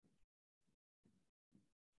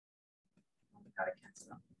 Gotta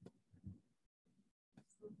cancel.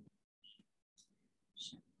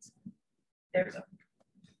 There we go.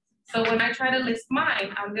 So when I try to list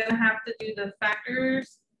mine, I'm gonna have to do the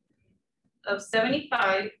factors of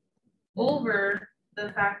 75 over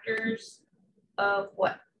the factors of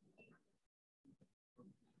what?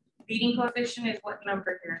 Leading coefficient is what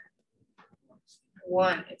number here?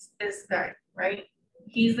 1, it's this guy, right?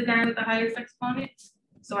 He's the guy with the highest exponent,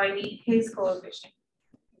 so I need his coefficient,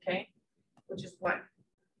 okay? Which is 1.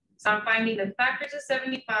 So I'm finding the factors of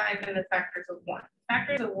 75 and the factors of 1.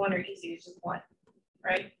 Factors of 1 are easy, it's just 1,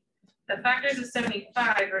 right? The factors of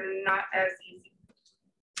 75 are not as easy.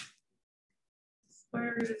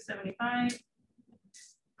 Square root of 75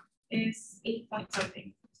 is 8 point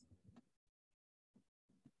something.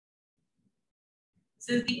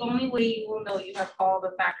 This is the only way you will know you have all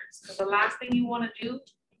the factors, because the last thing you want to do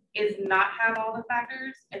is not have all the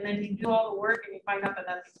factors, and then you do all the work and you find out that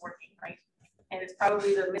nothing's working, right? And it's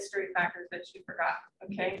probably the mystery factors that you forgot,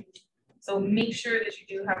 okay? So make sure that you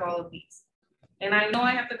do have all of these. And I know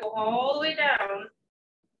I have to go all the way down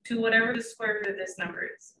to whatever the square root of this number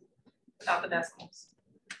is, without the decimals.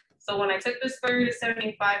 So when I took the square root of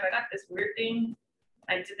 75, I got this weird thing.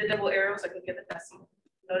 I did the double arrow so I could get the decimal.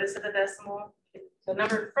 Notice that the decimal, the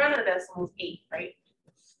number in front of the decimal is 8, right?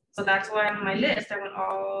 So that's why on my list, I went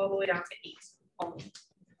all the way down to 8 only,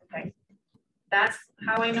 okay? That's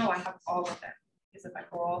how I know I have all of them, is if I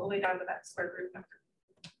go all the way down to that square root number,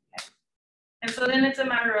 okay? And so then it's a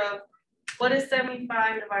matter of, what is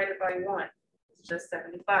 75 divided by 1? It's just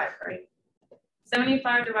 75, right?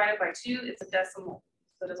 75 divided by 2, it's a decimal,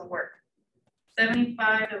 so it doesn't work.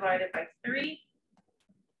 75 divided by 3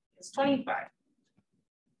 is 25.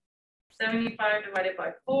 75 divided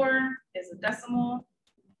by 4 is a decimal.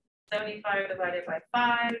 75 divided by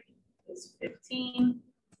 5 is 15.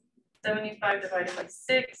 75 divided by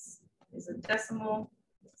 6 is a decimal.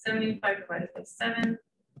 75 divided by 7,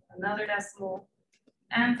 another decimal.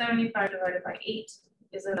 And 75 divided by 8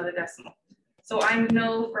 is another decimal. So I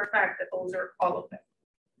know for a fact that those are all of them,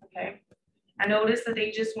 okay? I noticed that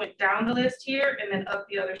they just went down the list here and then up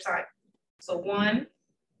the other side. So 1,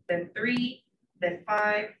 then 3, then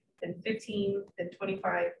 5, then 15, then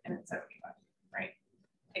 25, and then 75, right?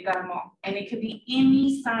 It got them all. And it could be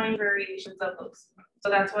any sign variations of those.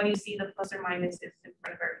 So that's why you see the plus or minus is in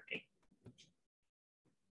front of everything.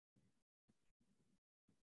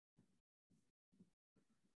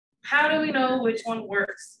 How do we know which one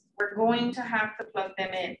works? We're going to have to plug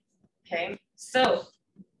them in, okay? So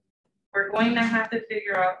we're going to have to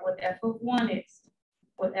figure out what f of 1 is,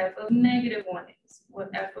 what f of negative 1 is,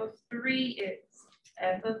 what f of 3 is,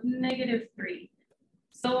 f of negative 3,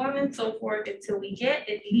 so on and so forth until we get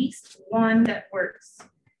at least one that works.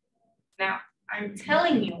 Now, I'm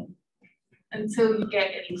telling you until you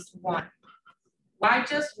get at least one. Why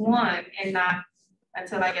just one and not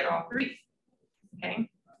until I get all 3, okay?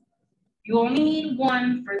 You only need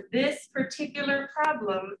one for this particular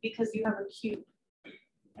problem because you have a cube.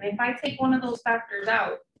 And if I take one of those factors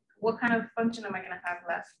out, what kind of function am I going to have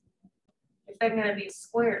left? It's then going to be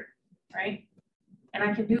squared, right? And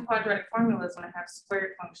I can do quadratic formulas when I have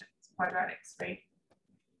squared functions, quadratics, right?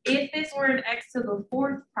 If this were an x to the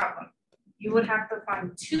 4th problem, you would have to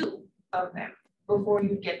find 2 of them before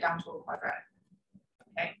you get down to a quadratic,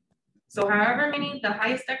 okay? So however many the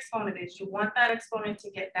highest exponent is, you want that exponent to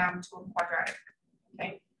get down to a quadratic,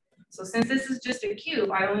 okay? So since this is just a cube,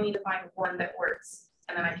 I only need to find one that works,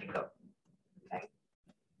 and then I can go, okay?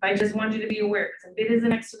 I just want you to be aware, because if it is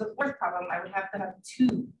an x to the 4th problem, I would have to have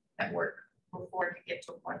 2 that work before I could get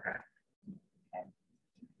to a quadratic, okay?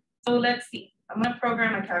 So let's see, I'm gonna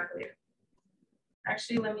program my calculator.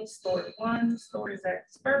 Actually, let me store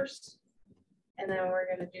x first, and then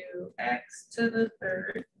we're gonna do x to the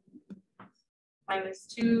 3rd minus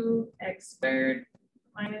 2x squared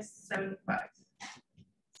minus 75.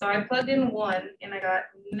 So I plugged in 1 and I got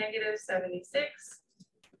negative 76.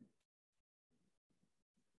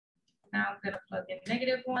 Now I'm going to plug in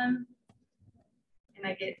negative 1 and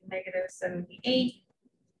I get negative 78.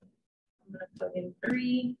 I'm going to plug in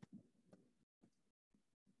 3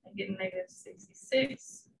 I get negative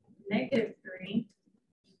 66, negative 3.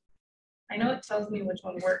 I know it tells me which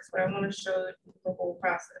one works, but I want to show the whole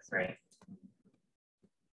process, right?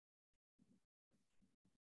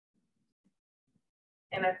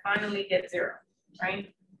 And I finally get 0,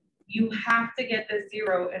 right? You have to get the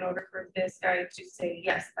 0 in order for this guy to say,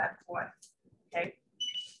 yes, that's 1, okay?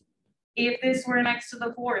 If this were next to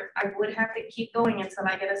the 4th, I would have to keep going until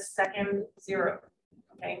I get a second 0,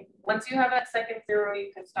 okay? Once you have that second 0,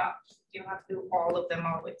 you can stop. You don't have to do all of them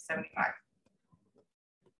all the way to 75.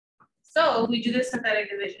 So we do the synthetic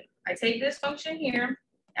division. I take this function here.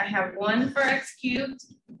 I have 1 for x cubed.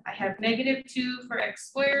 I have negative 2 for x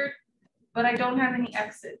squared, but I don't have any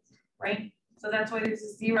x's, right? So that's why there's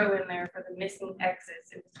a 0 in there for the missing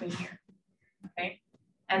x's in between here, okay?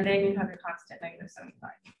 And then you have your constant negative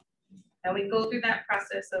 75. And we go through that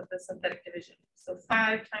process of the synthetic division. So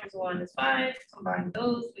 5 times 1 is 5. Combine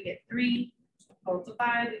those, we get 3.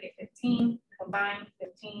 Multiply, we get 15. Combine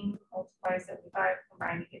 15, multiply 75,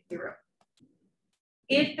 combine, you get 0.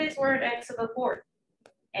 If this were an x to the 4th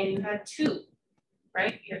and you had 2,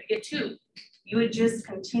 right? You have to get 2. You would just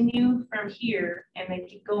continue from here and then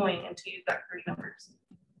keep going until you've got 3 numbers,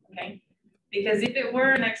 okay? Because if it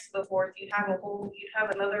were an x to the 4th, you'd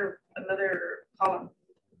have another column,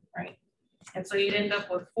 right? And so you'd end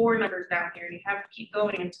up with 4 numbers down here, and you have to keep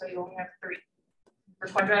going until you only have 3. For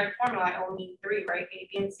quadratic formula, I only need 3, right? A,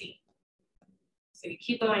 B, and C. So you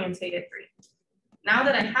keep going until you get 3. Now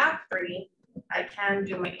that I have 3, I can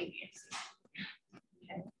do my A, B, and C.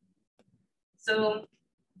 Okay. So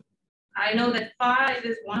I know that 5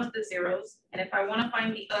 is one of the zeros, and if I want to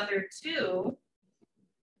find the other 2,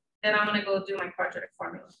 then I'm going to go do my quadratic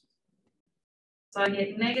formula. So I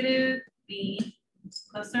get negative b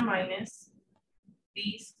plus or minus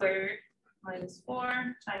b squared minus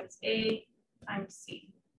 4 times a times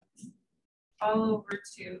c, all over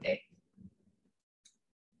 2a.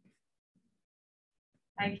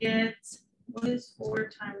 I get, what is 4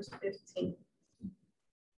 times 15?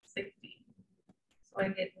 60. So I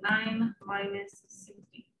get 9 minus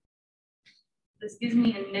 60. This gives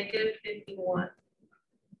me a negative 51.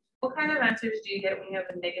 What kind of answers do you get when you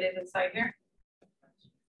have a negative inside here?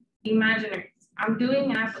 Imaginary. I'm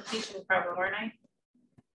doing an application problem, aren't I?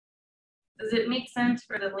 Does it make sense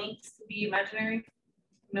for the links to be imaginary?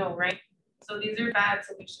 No, right? So these are bad,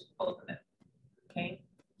 so we should pull them. Okay.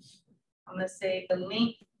 I'm going to say the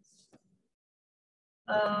length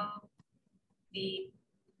of the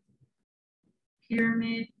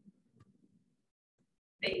pyramid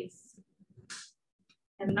base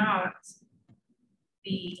and not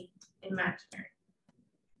the imaginary.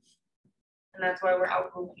 And that's why we're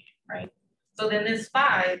outgoing it, right? So then this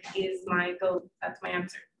 5 is my go, that's my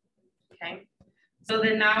answer, okay? So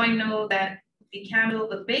then now I know that the candle,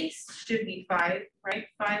 the base should be 5, right?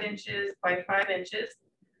 5 inches by 5 inches.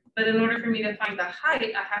 But in order for me to find the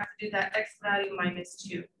height, I have to do that x value minus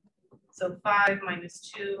 2. So 5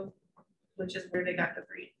 minus 2, which is where they got the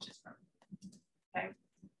 3 inches from, okay?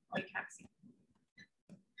 Oh, you can't see.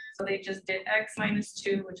 So they just did x minus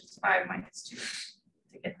 2, which is 5 minus 2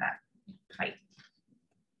 to get that height.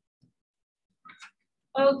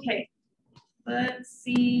 Okay, let's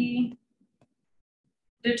see.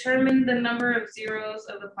 Determine the number of zeros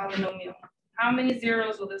of the polynomial. How many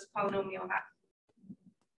zeros will this polynomial have?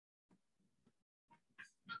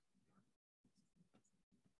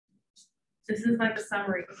 This is like a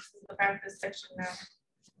summary. This is the practice section now.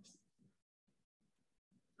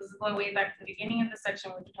 This is going way back to the beginning of the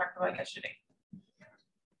section which we talked about yesterday.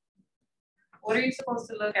 What are you supposed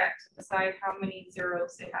to look at to decide how many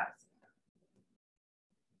zeros it has?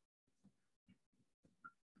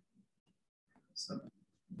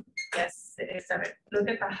 Yes, it is 7. Look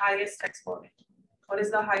at the highest exponent. What is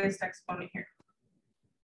the highest exponent here?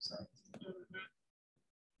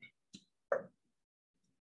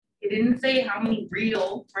 It didn't say how many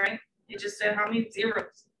real, right? It just said how many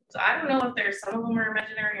zeros. So I don't know if there's some of them are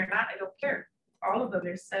imaginary or not. I don't care. All of them,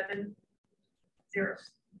 there's 7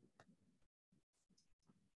 zeros.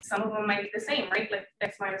 Some of them might be the same, right? Like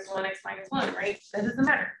x minus 1, right? That doesn't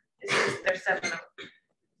matter. It's just there's 7 of them.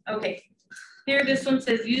 Okay. Here, this one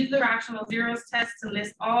says use the rational zeros test to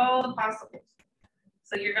list all the possibles.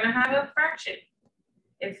 So you're going to have a fraction.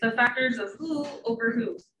 It's the factors of who over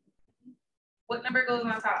who. What number goes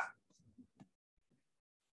on top?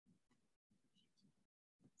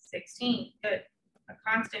 16. Good. A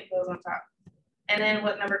constant goes on top. And then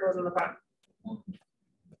what number goes on the bottom?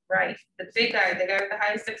 Right. The big guy, the guy with the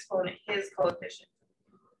highest exponent, his coefficient.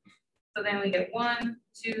 So then we get 1,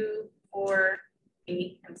 2, 4,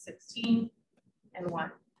 8, and 16. And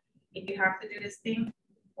 1. If you have to do this thing,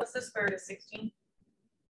 what's the square root of 16?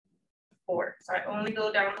 4. So I only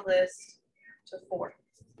go down the list to 4.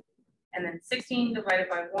 And then 16 divided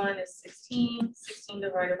by 1 is 16. 16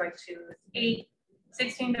 divided by 2 is 8.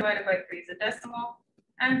 16 divided by 3 is a decimal.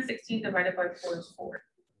 And 16 divided by 4 is 4.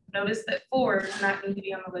 Notice that 4 does not need to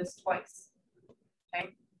be on the list twice. Okay?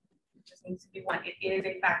 It just needs to be 1. It is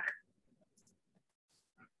a factor.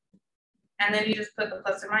 And then you just put the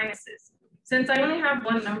plus or minuses. Since I only have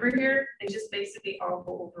one number here, they just basically all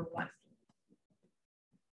go over 1.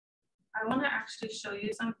 I want to actually show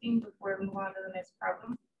you something before I move on to the next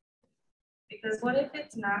problem. Because what if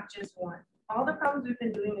it's not just 1? All the problems we've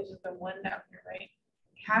been doing is just the 1 down here, right?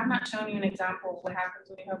 I have not shown you an example of what happens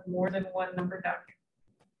when you have more than one number down here.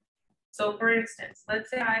 So for instance, let's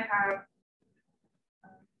say I have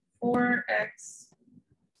 4x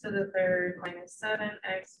to the third minus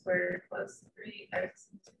 7x squared plus 3x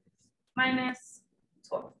minus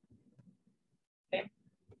 12. Okay.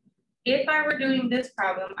 If I were doing this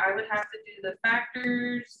problem, I would have to do the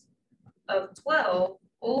factors of 12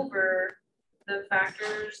 over the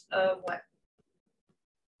factors of what?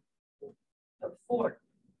 Of 4.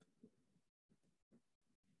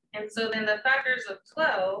 And so then the factors of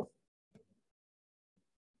 12,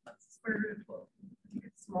 what's the square root of 12?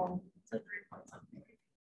 It's small, it's a 3 point something.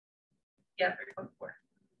 Yeah, 3.4.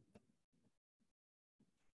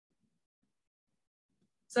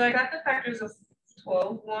 So I got the factors of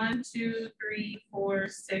 12, 1, 2, 3, 4,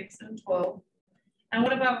 6, and 12. And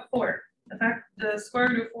what about 4? The square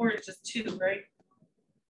root of 4 is just 2, right?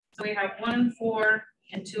 So we have 1, 4,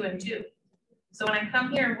 and 2, and 2. So when I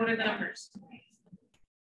come here, what are the numbers?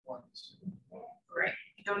 Ones. Right.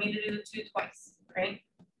 You don't need to do the 2 twice, right?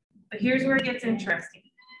 But here's where it gets interesting.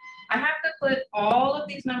 I have to put all of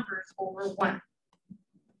these numbers over 1.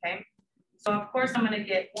 Okay. So of course I'm going to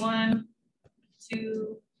get 1,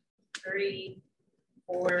 2, 3,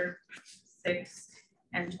 4, 6,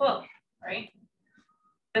 and 12, right?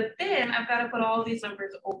 But then I've got to put all these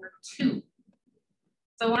numbers over 2.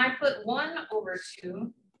 So when I put 1 over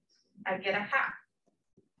 2, I get a half.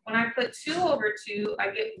 When I put 2 over 2, I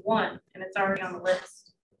get 1, and it's already on the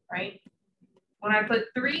list, right? When I put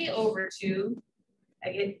 3 over 2,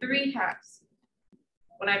 I get 3 halves.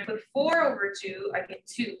 When I put 4 over 2, I get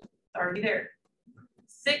 2. It's already there.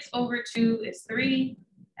 6 over 2 is 3,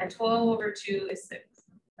 and 12 over 2 is 6,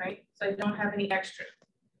 right? So I don't have any extra.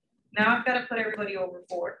 Now I've got to put everybody over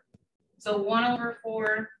 4. So 1 over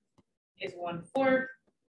 4 is 1/4.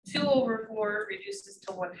 2 over 4 reduces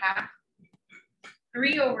to 1/2.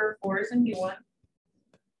 3 over 4 is a new one.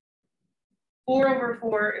 4 over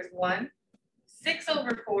 4 is 1. 6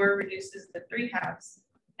 over 4 reduces to 3 halves.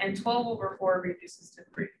 And 12 over 4 reduces to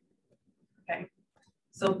 3. Okay.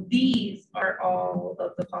 So these are all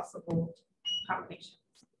of the possible combinations.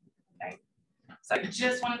 Okay. So I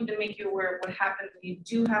just wanted to make you aware of what happens when you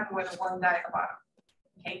do have more than one guy at the bottom.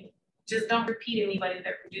 Okay. Just don't repeat anybody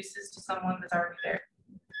that reduces to someone that's already there.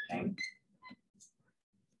 Okay.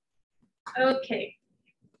 Okay.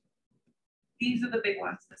 These are the big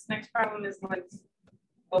ones. This next problem is like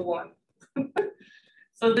a 1.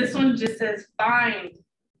 So this one just says find,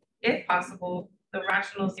 if possible, the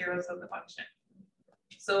rational zeros of the function.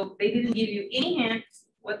 So they didn't give you any hints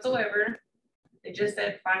whatsoever. They just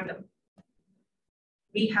said find them.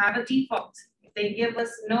 We have a default. If they give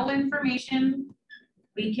us no information,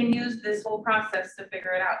 we can use this whole process to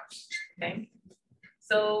figure it out, okay?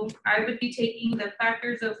 So I would be taking the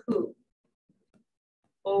factors of who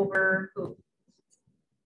over who?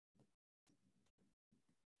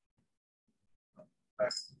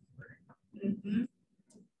 Mm-hmm.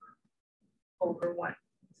 Over 1.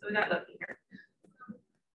 So we got lucky here.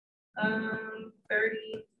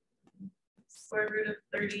 30, square root of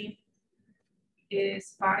 30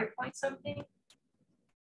 is 5 point something.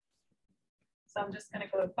 So I'm just going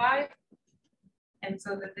to go to 5. And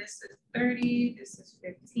so then this is 30, this is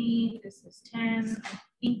 15, this is 10. I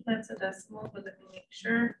think that's a decimal, but let me make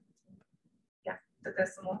sure. Yeah, the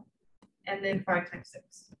decimal. And then 5 times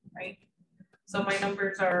 6, right? So my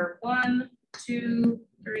numbers are 1, 2,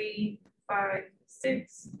 3, 5,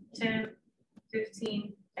 6, 10,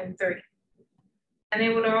 15, and 30. And they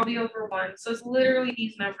would all be over 1. So it's literally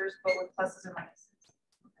these numbers, but with pluses and minuses.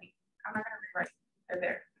 Right? I'm not going to rewrite. They're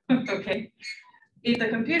there. Okay. If the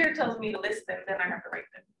computer tells me to list them, then I have to write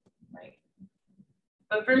them. Right.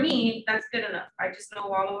 But for me, that's good enough. I just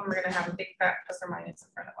know all of them are going to have a big fat plus or minus in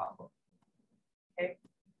front of all of them. Okay.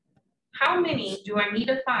 How many do I need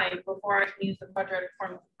to find before I can use the quadratic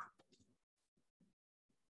formula?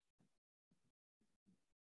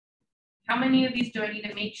 How many of these do I need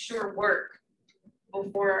to make sure work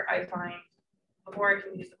before I can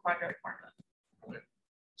use the quadratic formula?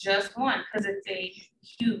 Just one, because it's a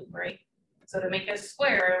cube, right? So to make a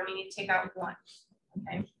square, we need to take out 1,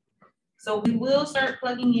 okay? So we will start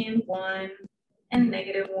plugging in 1 and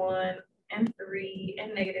 -1 and 3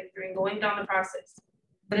 and -3 and going down the process.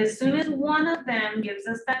 But as soon as one of them gives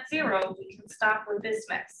us that 0, we can stop with this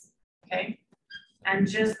mess, okay? And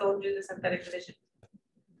just go do the synthetic division.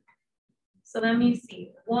 So let me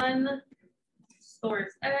see, 1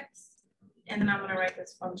 stores x, and then I'm gonna write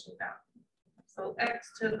this function down. So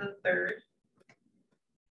x to the 3rd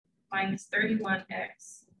minus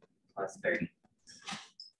 31x plus 30.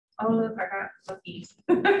 Oh, look, I got lucky.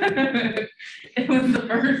 It was the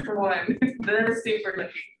first one. That is super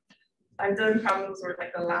lucky. I've done problems where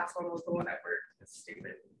like the last one was the one that worked. It's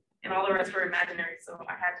stupid. And all the rest were imaginary, so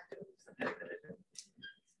I had to do something.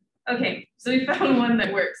 Okay, so we found one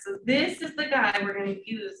that works. So this is the guy we're going to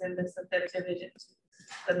use in the synthetic division,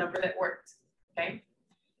 the number that worked, okay?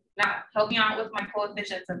 Now, help me out with my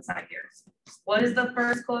coefficients inside here. What is the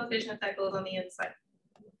first coefficient that goes on the inside?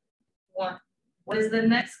 1. What is the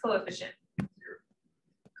next coefficient? 0.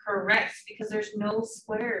 Correct, because there's no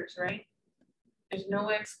squares, right? There's no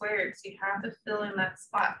x squared, so you have to fill in that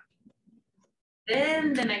spot.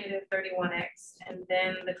 Then the -31x, and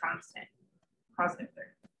then the constant, +30.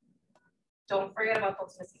 Don't forget about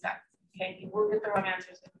those missing facts, okay? You will get the wrong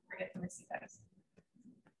answers if you forget the missing facts.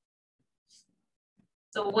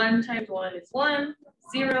 So 1 times 1 is 1,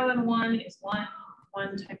 0 and 1 is 1,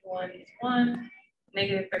 1 times 1 is 1,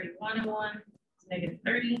 -31 and 1 is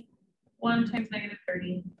 -30, 1 times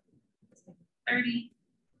 -30 is -30,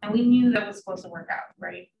 and we knew that was supposed to work out,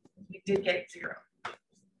 right? We did get 0.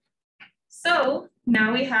 So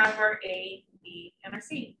now we have our A, B, and our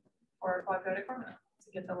C, or our quadratic formula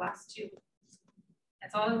to get the last 2.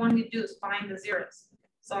 That's all I want you to do is find the zeros.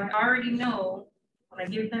 So I already know when I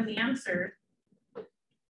give them the answer,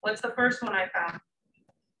 what's the first one I found?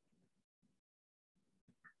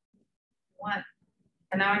 1.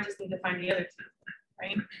 And now I just need to find the other 2,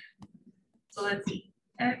 right? So let's see.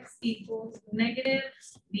 X equals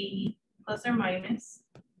 -b plus or minus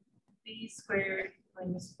b squared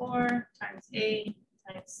minus 4 times A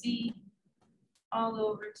times C all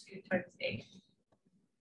over 2 times A.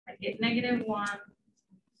 I get -1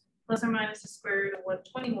 plus or minus the square root of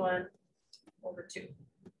 121 over 2,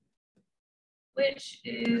 which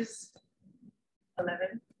is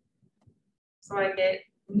 11. So I get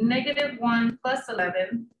 -1 plus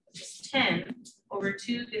 11, which is 10 over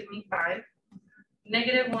 2 gives me 5.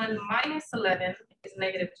 -1 minus 11 is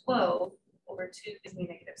 -12 over 2 gives me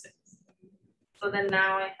 -6. So then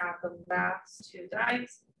now I have the last 2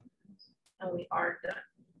 guys and we are done.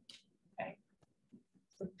 Okay.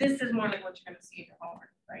 So this is more like what you're going to see in your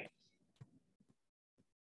homework, right?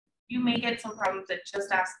 You may get some problems that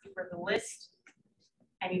just ask you for the list,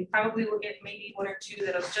 and you probably will get maybe 1 or 2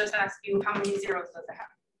 that'll just ask you how many zeros does it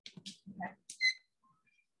have.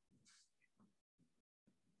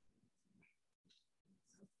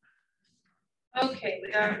 Okay, we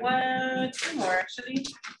got 2 more actually.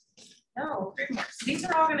 No, 3 more. So these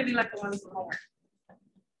are all going to be like the ones from homework.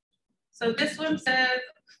 So this one says,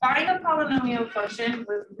 find a polynomial function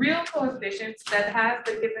with real coefficients that has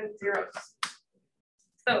the given zeros.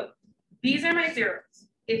 So these are my zeros.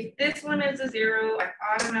 If this one is a 0, I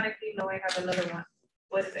automatically know I have another one.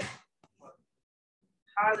 What is it?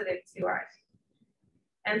 Positive 2i.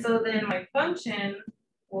 And so then my function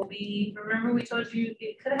will be, remember we told you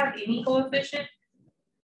it could have any coefficient,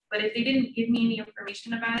 but if they didn't give me any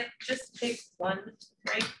information about it, just pick 1,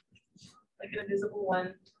 right? Like an invisible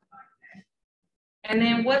 1. And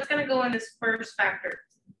then what's going to go in this first factor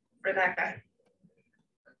for that guy?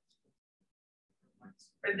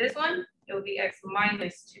 For this one, it will be x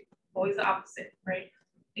minus 2. Always the opposite, right?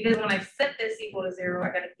 Because when I set this equal to 0,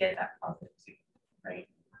 I got to get that positive 2, right?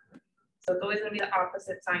 So it's always going to be the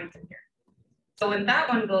opposite signs in here. So when that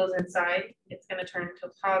one goes inside, it's going to turn to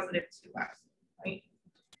positive 2i, right?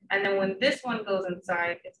 And then when this one goes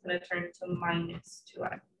inside, it's going to turn to minus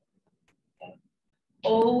 2i. Okay.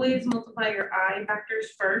 Always multiply your I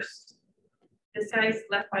factors first. This guy's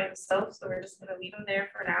left by himself, so we're just going to leave him there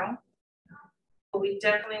for now. But we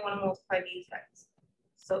definitely want to multiply these guys.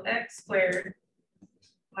 So x squared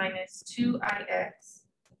minus 2ix,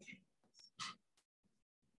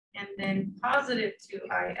 and then positive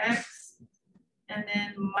 2ix, and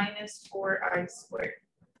then minus 4i squared.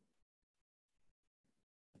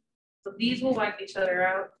 So these will wipe each other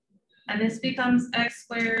out, and this becomes x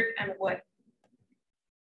squared and what?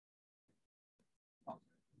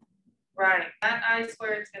 Right, that I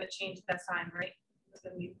squared is going to change that sign, right? It's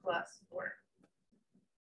going to be plus 4.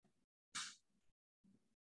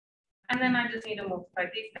 And then I just need to multiply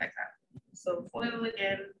these guys out. So FOIL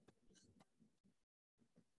again.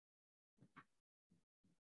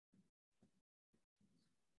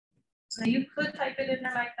 So you could type it in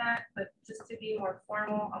there like that, but just to be more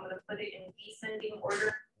formal, I'm gonna put it in descending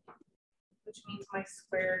order, which means my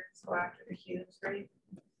squares go after the cubes, right?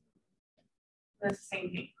 That's the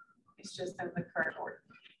same thing. It's just in the correct order.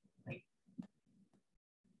 Right?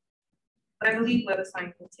 But I believe web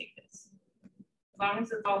assign will take this. As long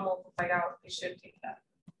as it's all multiplied out, it should take that.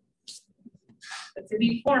 But to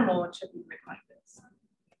be formal, it should be written like this.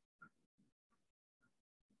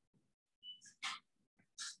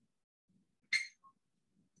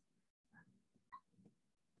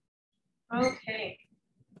 Okay.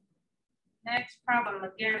 Next problem,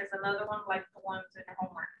 again, is another one like the ones in your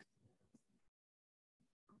homework.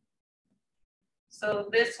 So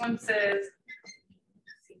this one says,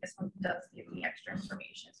 see, this one does give me extra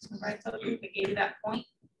information. So if I told you if it gave you that point,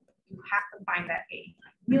 you have to find that A.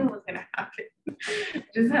 I knew it was gonna happen.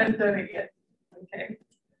 Just hadn't done it yet. Okay.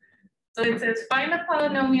 So it says find a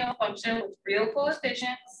polynomial function with real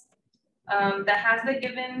coefficients that has the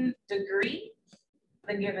given degree,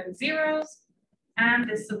 the given zeros, and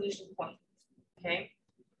the solution point. Okay.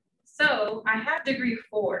 So I have degree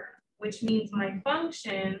 4, which means my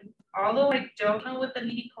function, although I don't know what the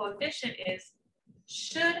leading coefficient is,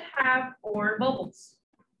 should have 4 bubbles,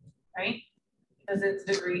 right? Because it's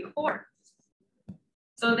degree 4.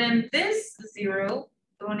 So then this 0,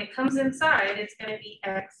 when it comes inside, it's going to be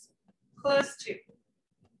x plus 2.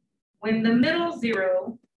 When the middle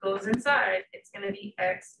 0 goes inside, it's going to be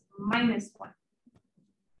x minus 1.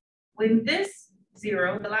 When this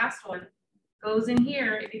 0, the last one, goes in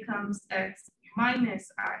here, it becomes x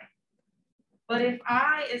minus I. But if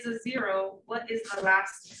I is a 0, what is the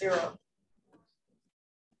last 0?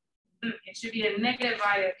 It should be a negative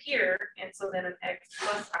I up here, and so then an x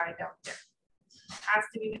plus I down there. Has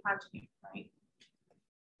to be the conjugate, right?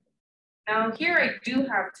 Now here I do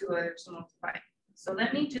have 2 others to multiply. So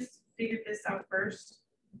let me just figure this out first,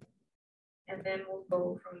 and then we'll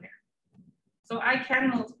go from there. So I can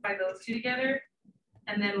multiply those 2 together,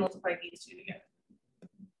 and then multiply these 2 together.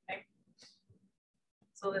 Okay.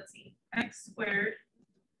 So let's see, x squared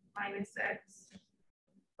minus x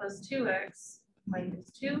plus 2x minus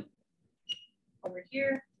 2. Over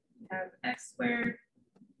here, we have x squared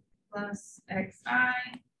plus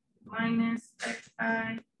xi minus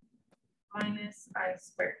xi minus I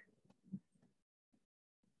squared.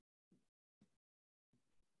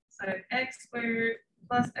 So I have x squared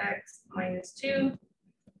plus x minus 2,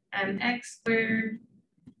 and x squared,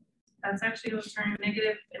 that's actually going to turn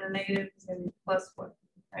negative, and a negative is going to be plus 1,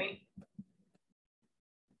 right?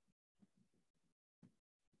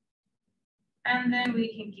 And then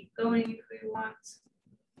we can keep going if we want.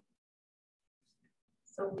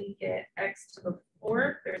 So we get x to the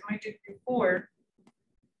 4th, there's my degree 4,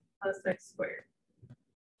 plus x squared,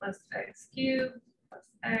 plus x cubed, plus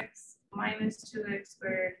x minus 2x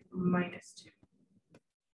squared minus 2.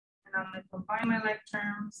 And I'm going to combine my like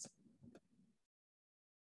terms.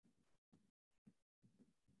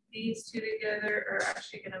 These 2 together are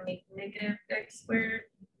actually going to make negative x squared.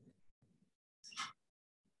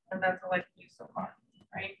 And that's all I can do so far,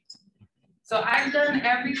 right? So I've done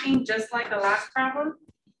everything just like the last problem.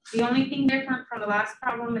 The only thing different from the last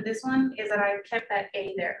problem with this one is that I've kept that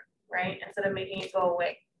A there, right? Instead of making it go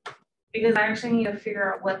away. Because I actually need to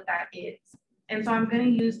figure out what that is. And so I'm going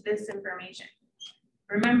to use this information.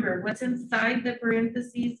 Remember, what's inside the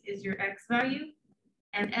parentheses is your x value,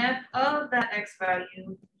 and f of that x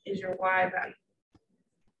value is your y value.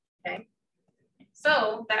 Okay?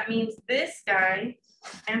 So that means this guy,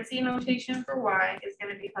 fancy notation for y, is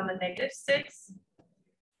going to become a -6.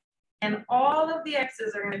 And all of the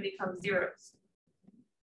x's are going to become zeros.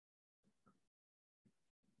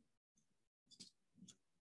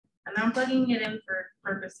 And I'm plugging it in for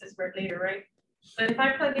purposes for later, right? But if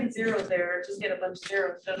I plug in zeros there, I just get a bunch of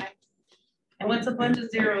zeros, don't I? And what's a bunch of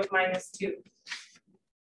zeros minus 2?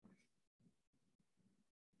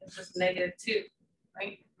 It's just -2,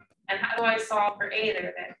 right? And how do I solve for A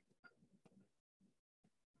there then?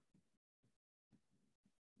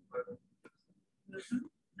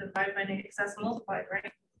 Divide by negative, that's multiplied,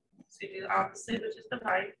 right? So you do the opposite, which is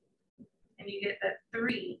divide, and you get that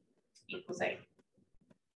 3 equals A.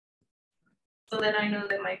 So then I know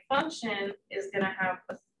that my function is going to have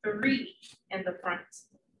a 3 in the front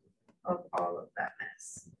of all of that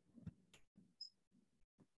mess.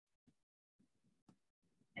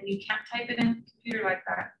 And you can't type it in the computer like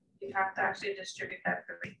that. You have to actually distribute that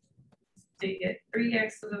 3. So you get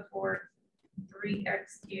 3x to the 4th,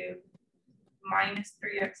 3x cubed, minus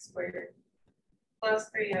 3x squared, plus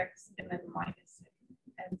 3x, and then minus it.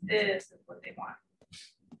 And this is what they want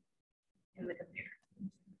in the computer.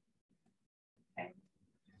 Okay.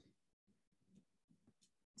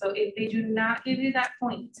 So if they do not give you that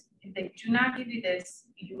point, if they do not give you this,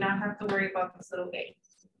 you do not have to worry about this little a.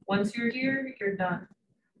 Once you're here, you're done,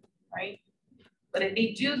 right? But if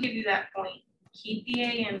they do give you that point, keep the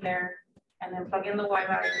a in there and then plug in the y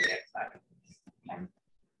value and the x value. Okay.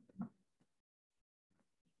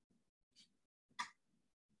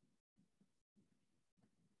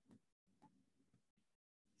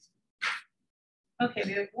 Okay,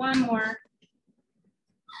 we have one more.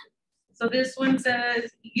 So this one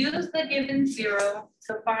says, use the given zero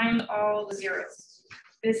to find all the zeros.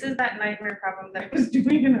 This is that nightmare problem that I was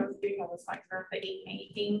doing and I was getting all the signs for the 8 and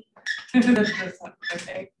 18. That's this one,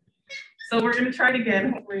 okay? So we're gonna try it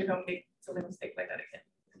again. Hopefully you don't make silly mistake like that again,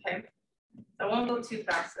 okay? So I won't go too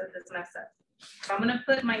fast so this mess up. So I'm gonna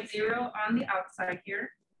put my 0 on the outside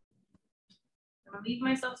here. I'm gonna leave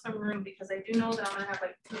myself some room because I do know that I'm gonna have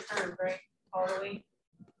like 2 terms, right? All the way.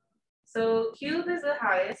 So cube is the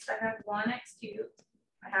highest. I have 1x cubed.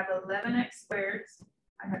 I have 11x squared.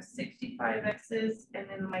 I have 65 x's and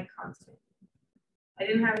then my constant. I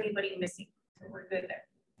didn't have anybody missing, so we're good there.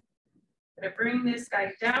 I'm gonna bring this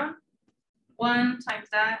guy down. 1 times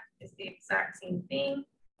that is the exact same thing.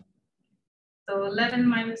 So 11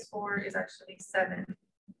 minus 4 is actually 7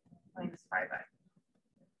 minus 5i.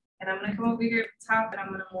 And I'm gonna come over here at the top and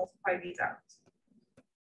I'm gonna multiply these out.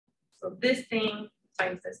 So this thing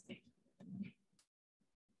times this thing.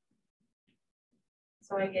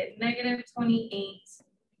 So I get negative 28,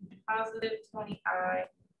 positive 20i,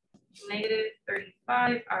 negative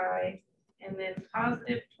 35i, and then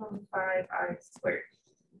positive 25i squared.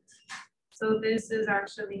 So this is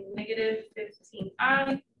actually negative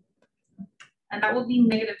 15i, and that will be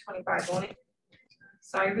negative 25, won't it?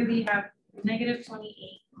 So I really have negative 28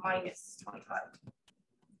 minus 25.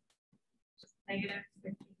 Negative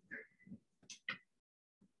 53.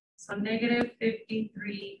 So negative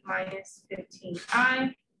 53 minus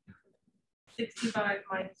 15i, 65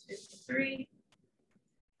 minus 53,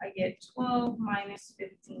 I get 12 minus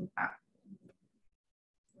 15i.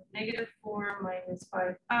 Negative 4 minus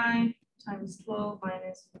 5i times 12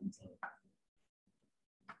 minus 15i.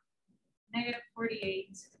 Negative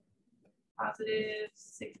 48, positive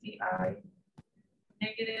 60i,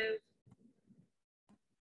 negative,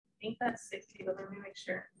 I think that's 60, but let me make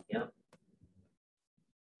sure. Yep.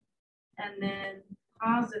 And then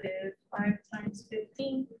positive 5 times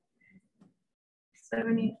 15,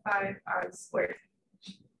 75i squared.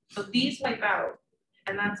 So these wipe out,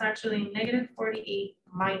 and that's actually negative 48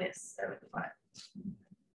 minus 75.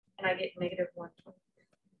 And I get negative 120.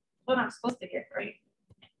 What I'm supposed to get, right?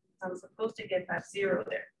 I'm supposed to get that 0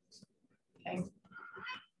 there. Okay.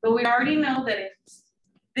 But we already know that if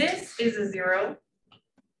this is a 0,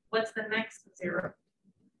 what's the next 0?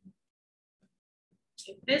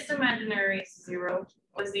 If this imaginary is 0,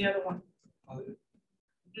 what's the other one?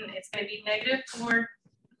 It's going to be negative 4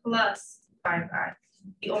 plus 5i.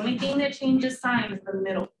 The only thing that changes sign is the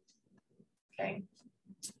middle. Okay.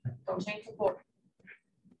 Don't change the 4.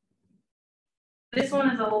 This one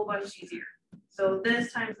is a whole bunch easier. So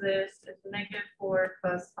this times this is negative 4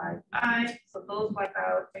 plus 5i. So those wipe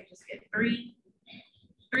out. I just get 3.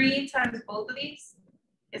 3 times both of these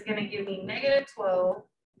is going to give me negative 12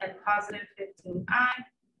 and positive 15i,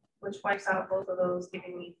 which wipes out both of those,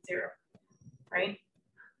 giving me 0, right?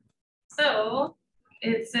 So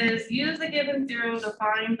it says use the given 0 to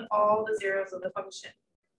find all the zeros of the function.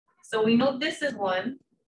 So we know this is 1.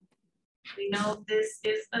 We know this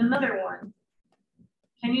is another 1.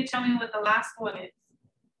 Can you tell me what the last one is?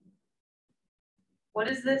 What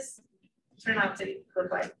does this turn out to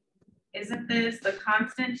look like? Isn't this the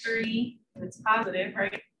constant 3, and it's positive,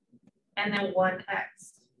 right? And then 1x,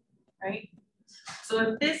 right? So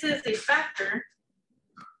if this is a factor,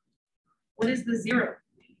 what is the 0?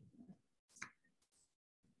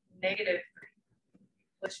 Negative 3,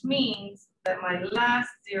 which means that my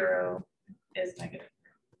last 0 is negative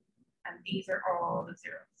 3. And these are all the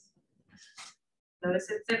zeros. Notice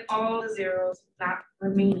it said all the zeros, not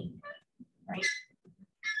remaining, right?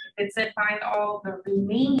 If it said find all the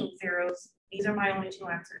remaining zeros, these are my only 2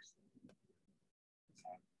 answers.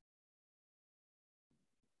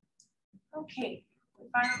 Okay, we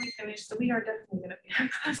finally finished. So we are definitely going to be in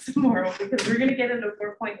class tomorrow because we're going to get into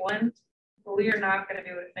 4.1, but we are not going to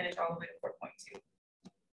be able to finish all the way to 4.2.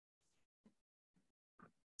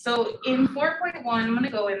 So in 4.1, I'm going to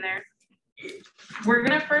go in there. We're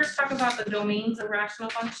going to first talk about the domains of rational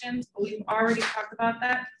functions, but we've already talked about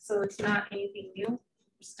that, so it's not anything new. I'm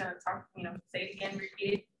just going to talk, say it again,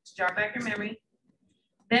 repeat it to jog back your memory.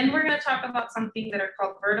 Then we're going to talk about something that are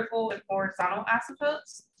called vertical and horizontal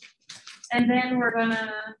asymptotes. And then we're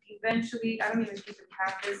gonna eventually, I don't even think we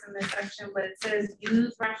have this in this section, but it says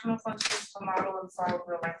use rational functions to model and solve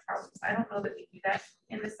real life problems. I don't know that we do that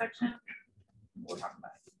in this section. We'll talk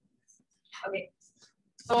about it. Okay,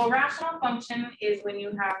 so a rational function is when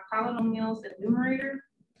you have polynomials in the numerator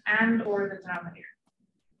and or the denominator.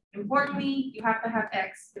 Importantly, you have to have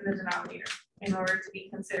x in the denominator in order to be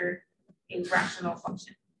considered a rational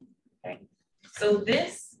function. Okay, so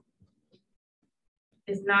this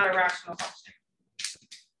is not a rational function,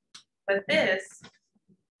 but this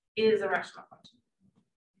is a rational function.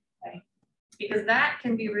 Okay, because that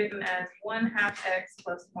can be written as 1/2 x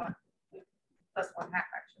plus 1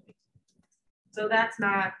 actually. So that's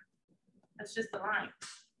just a line,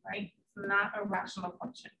 right? It's not a rational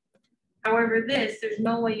function. However, there's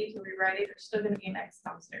no way you can rewrite it. There's still going to be an x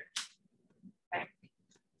downstairs. Okay,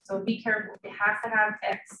 so be careful. It has to have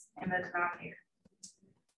x in the denominator.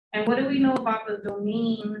 And what do we know about the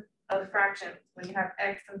domain of fractions when you have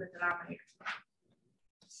x in the denominator?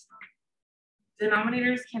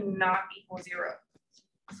 Denominators cannot equal 0.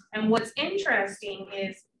 And what's interesting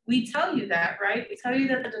is we tell you that, right? We tell you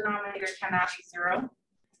that the denominator cannot be 0.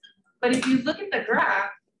 But if you look at the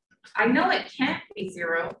graph, I know it can't be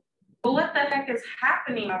 0, but what the heck is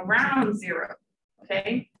happening around 0,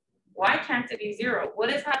 okay? Why can't it be 0? What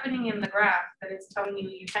is happening in the graph that is telling you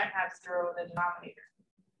you can't have 0 in the denominator,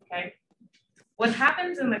 okay? What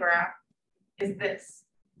happens in the graph is this.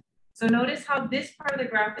 So notice how this part of the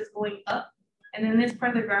graph is going up and then this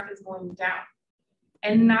part of the graph is going down.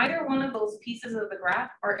 And neither one of those pieces of the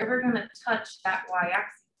graph are ever gonna touch that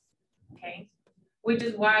y-axis, okay? Which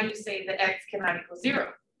is why you say that x cannot equal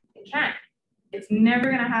 0. It can't. It's never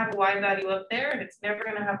gonna have a y value up there and it's never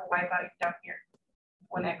gonna have a y value down here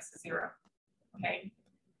when x is 0, okay?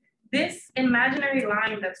 This imaginary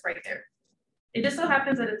line that's right there, it just so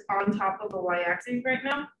happens that it's on top of the y-axis right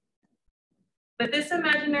now. But this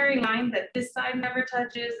imaginary line that this side never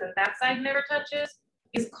touches and that side never touches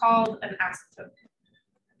is called an asymptote,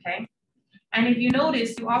 okay? And if you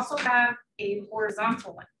notice, you also have a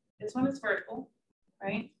horizontal one. This one is vertical,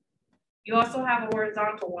 right? You also have a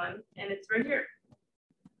horizontal one and it's right here.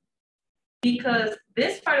 Because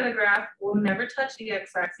this part of the graph will never touch the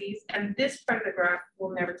x-axis and this part of the graph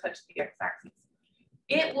will never touch the x-axis.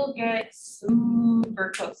 It will get super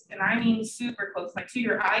close, and I mean super close. Like to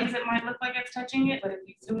your eyes, it might look like it's touching it, but if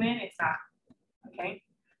you zoom in, it's not, okay?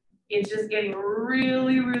 It's just getting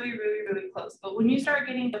really, really, really, really close. But when you start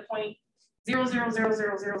getting to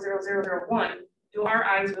 0.00000001, do our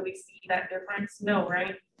eyes really see that difference? No,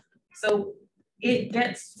 right? So it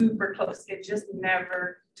gets super close. It just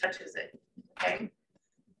never touches it, okay?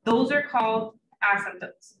 Those are called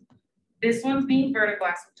asymptotes. This one's being vertical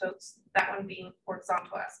asymptotes, that one being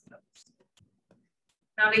horizontal asymptotes.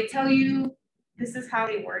 Now they tell you, this is how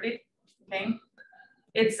they word it, okay?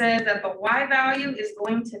 It says that the y value is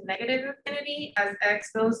going to negative infinity as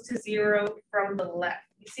x goes to 0 from the left.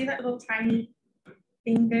 You see that little tiny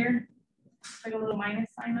thing there? Like a little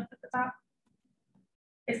minus sign up at the top?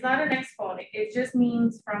 It's not an exponent, it just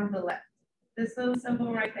means from the left. This little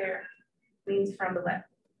symbol right there means from the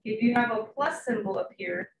left. If you have a plus symbol up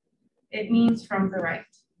here, it means from the right.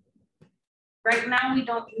 Right now, we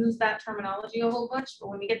don't use that terminology a whole bunch, but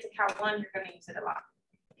when we get to Cal 1, you're going to use it a lot.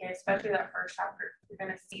 Okay, especially that first chapter. You're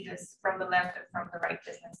going to see this from the left and from the right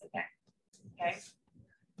business again. Okay,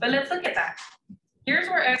 but let's look at that. Here's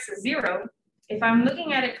where x is 0. If I'm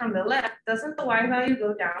looking at it from the left, doesn't the y value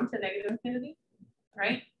go down to negative infinity,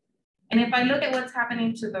 right? And if I look at what's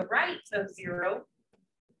happening to the right of 0,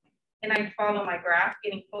 and I follow my graph,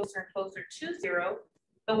 getting closer and closer to 0,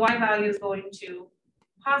 the y value is going to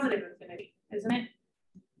positive infinity, isn't it?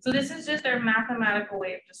 So this is just their mathematical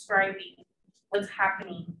way of describing what's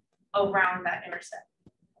happening around that intercept,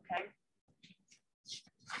 okay?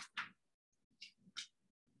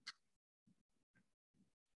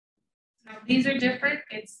 Now these are different,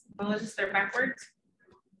 notice they're backwards.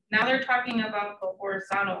 Now they're talking about the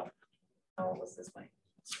horizontal. Oh, what's this way?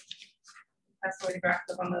 That's the way the graph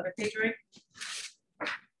is on the other page, right?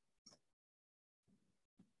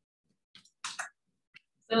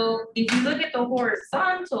 So if you look at the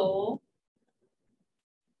horizontal,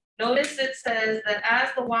 notice it says that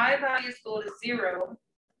as the y values go to 0,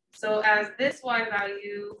 so as this y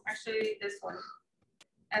value, actually this one,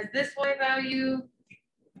 as this y value,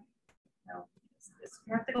 no,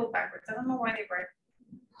 you have to go backwards. I don't know why they write.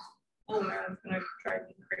 Oh man, it's gonna drive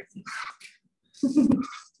me crazy.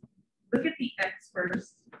 Look at the x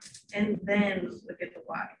first, and then look at the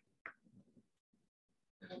y.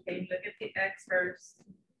 Okay, look at the x first,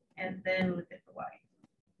 and then look at the y.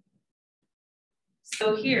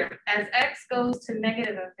 So here, as x goes to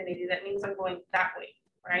negative infinity, that means I'm going that way,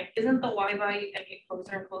 right? Isn't the y value gonna get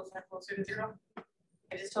closer and closer and closer to 0?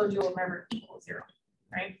 I just told you, remember, equals 0,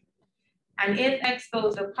 right? And if x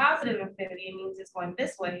goes to positive infinity, it means it's going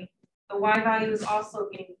this way. The y value is also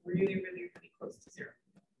getting really, really, really close to 0.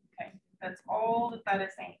 Okay, that's all that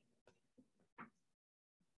is saying.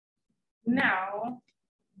 Now,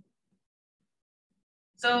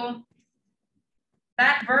 so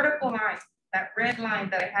that vertical line, that red line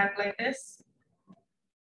that I have like this,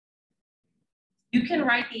 you can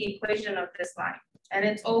write the equation of this line, and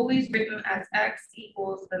it's always written as x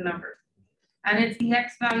equals the number. And it's the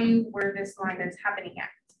x value where this line is happening at.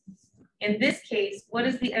 In this case, what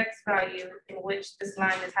is the x value in which this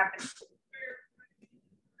line is happening?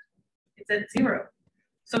 It's at 0.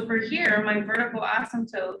 So for here, my vertical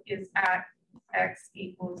asymptote is at x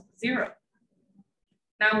equals 0.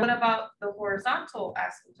 Now, what about the horizontal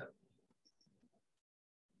asymptote?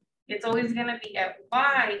 It's always going to be at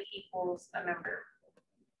y equals a number.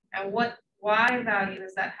 And what y value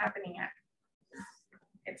is that happening at?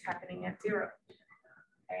 It's happening at 0.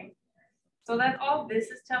 Okay. So that's all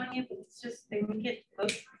this is telling you, but it's just, they make it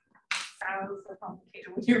look sound so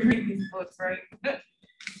complicated when you read these books, right?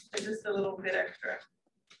 It's just a little bit extra.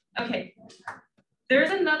 Okay.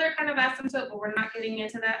 There's another kind of asymptote, but we're not getting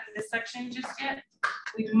into that in this section just yet.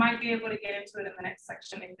 We might be able to get into it in the next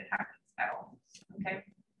section if it happens at all. Okay.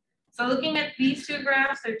 So looking at these two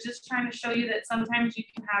graphs, they're just trying to show you that sometimes you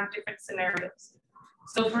can have different scenarios.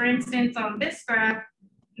 So for instance, on this graph,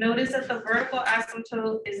 notice that the vertical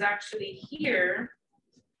asymptote is actually here,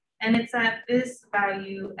 and it's at this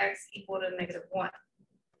value, x equal to -1.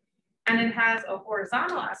 And it has a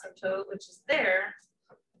horizontal asymptote, which is there,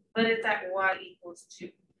 but it's at y equals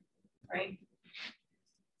 2, right?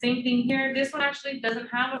 Same thing here. This one actually doesn't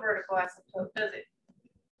have a vertical asymptote, does it?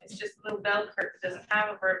 It's just a little bell curve. It doesn't have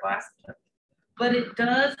a vertical asymptote. But it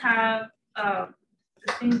does have,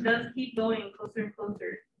 this thing does keep going closer and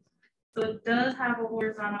closer. So it does have a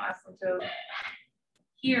horizontal asymptote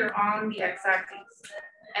here on the x-axis.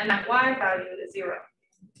 And that y value is 0.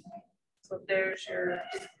 So there's your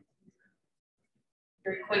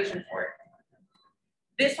equation for it.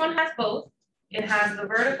 This one has both. It has the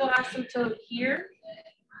vertical asymptote here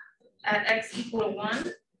at x equal to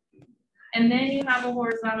 1. And then you have a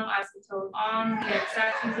horizontal asymptote on the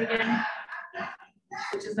x-axis again,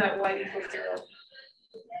 which is at y equals 0.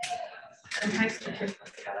 And high school kids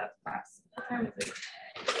must have got up class. What time is it?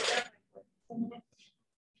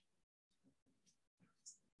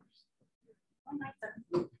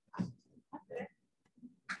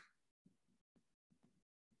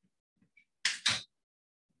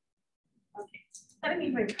 Okay, I didn't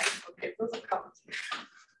even high school kids, those are college.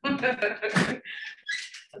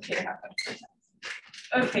 Okay,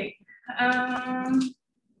 okay.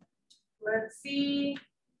 Let's see.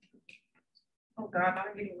 Oh God,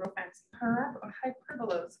 I'm getting real fancy.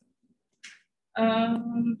 Hyperbolas.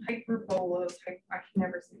 Hyperbolas. I can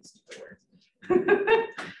never say stupid words.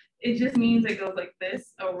 It just means it goes like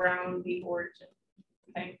this around the origin.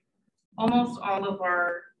 Okay. Almost all of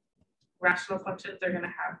our rational functions are going to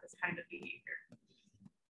have this kind of behavior.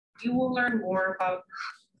 You will learn more about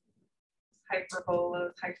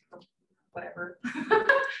hyperbolas, whatever.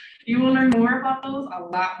 You will learn more about those, a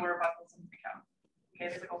lot more about those in Recalc. Okay,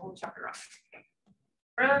 there's like a whole chapter on it.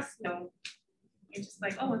 For us, no. You're just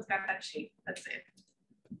like, oh, it's got that shape. That's it.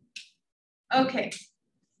 Okay.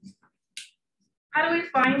 How do we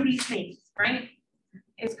find these things, right?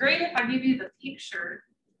 It's great if I give you the picture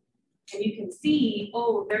and you can see,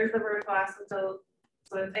 oh, there's the vertical asymptote,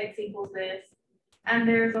 so it's x equals this, and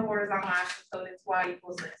there's the horizontal asymptote, it's y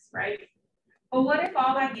equals this, right? But what if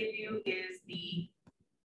all I give you is the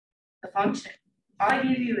function? All I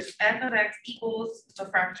give you is f of x equals the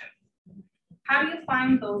fraction. How do you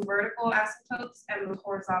find those vertical asymptotes and the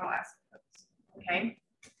horizontal asymptotes? Okay,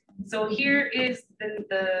 so here is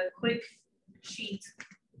the quick sheet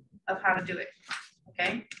of how to do it.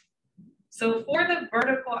 Okay, so for the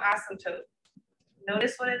vertical asymptote,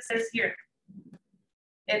 notice what it says here.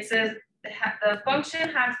 It says the function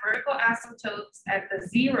has vertical asymptotes at the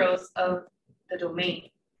zeros of the domain.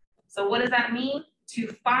 So what does that mean? To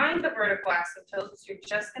find the vertical asymptotes, you're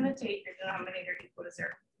just going to take your denominator equal to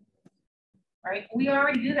 0. Right? We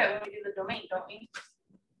already do that when we do the domain, don't we?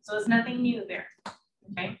 So it's nothing new there.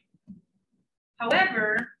 Okay.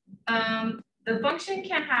 However, the function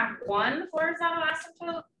can have one horizontal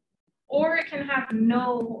asymptote, or it can have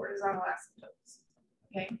no horizontal asymptotes.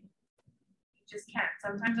 Okay. You just can't.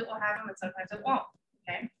 Sometimes it will have them and sometimes it won't.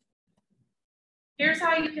 Okay. Here's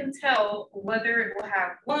how you can tell whether it will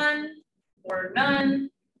have one or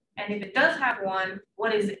none And if it does have 1,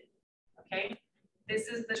 what is it? Okay, this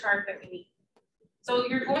is the chart that we need. So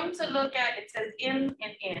you're going to look at, it says in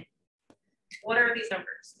and in. What are these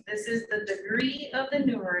numbers? This is the degree of the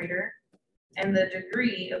numerator and the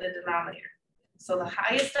degree of the denominator. So the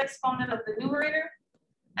highest exponent of the numerator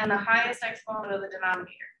and the highest exponent of the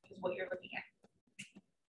denominator is what you're looking at.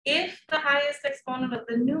 If the highest exponent of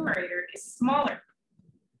the numerator is smaller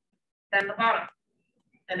than the bottom,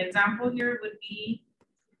 an example here would be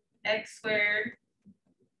x squared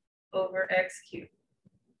over x cubed,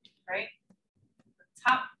 right? The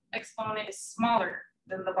top exponent is smaller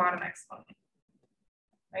than the bottom exponent,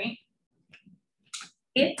 right?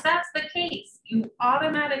 If that's the case, you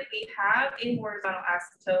automatically have a horizontal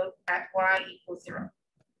asymptote at y equals 0,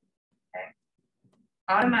 okay?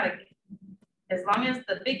 Automatically. As long as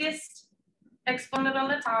the biggest exponent on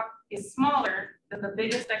the top is smaller than the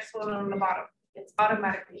biggest exponent on the bottom, it's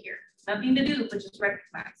automatically here. Nothing to do, but just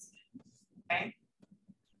recognize, okay?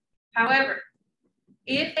 However,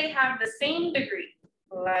 if they have the same degree,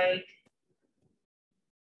 like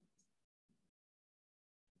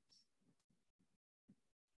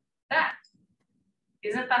that,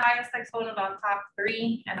 isn't the highest exponent on top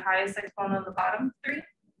 3 and the highest exponent on the bottom 3?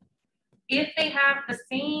 If they have the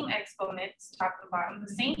same exponents, top and bottom,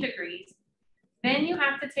 the same degrees, then you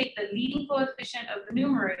have to take the leading coefficient of the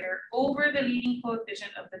numerator over the leading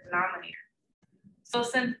coefficient of the denominator. So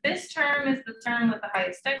since this term is the term with the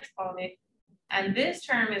highest exponent, and this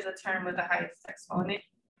term is a term with the highest exponent,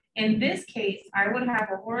 in this case, I would have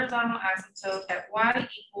a horizontal asymptote at y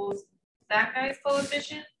equals that guy's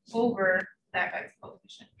coefficient over that guy's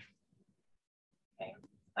coefficient. Okay,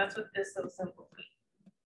 that's what this so simple means.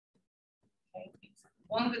 Okay,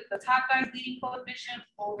 one with the top guy's leading coefficient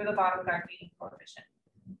over the bottom guy's leading coefficient.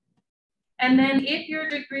 And then if your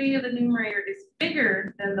degree of the numerator is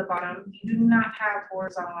bigger than the bottom, you do not have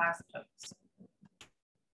horizontal asymptotes.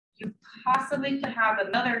 You possibly could have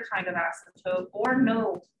another kind of asymptote or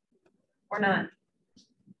no, or none.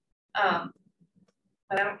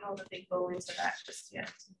 But I don't know that they go into that just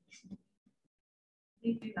yet.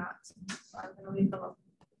 They do not, so I'm gonna leave it alone.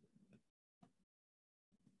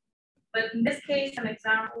 But in this case, an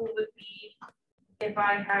example would be if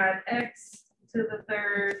I had x to the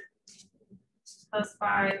third plus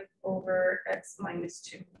 5 over x minus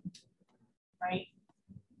 2, right?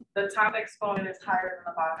 The top exponent is higher than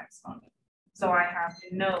the bottom exponent. So I have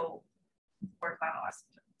no horizontal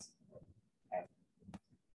asymptotes. Okay.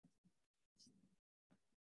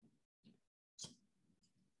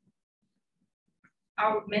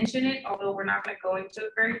 I'll mention it, although we're not going to go into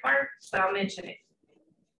it very far, but I'll mention it.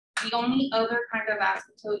 The only other kind of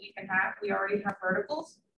asymptote you can have, we already have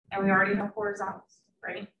verticals and we already have horizontals,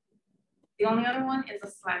 right? The only other one is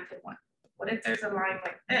a slanted one. What if there's a line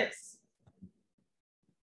like this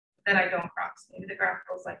that I don't cross? Maybe the graph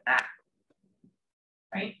goes like that,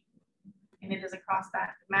 right? And it doesn't cross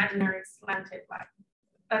that imaginary slanted line.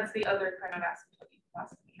 That's the other kind of asymptote you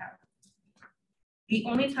possibly have. The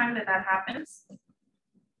only time that that happens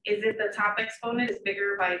is if the top exponent is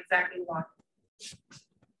bigger by exactly 1.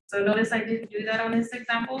 So notice I didn't do that on this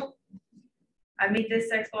example. I made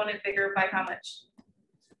this exponent bigger by how much?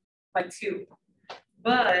 By 2.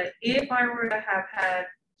 But if I were to have had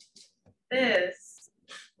this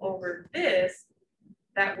over this,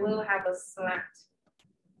 that will have a slanted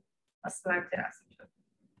asymptote.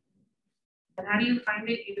 And how do you find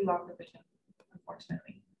it? You do log division,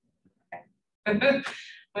 unfortunately. Okay.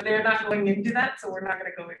 But they're not going into that, so we're not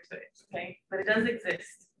going to go into it, okay? But it does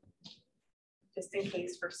exist. Just in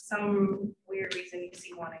case for some weird reason you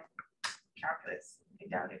see one in calculus. I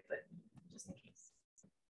doubt it, but just in case.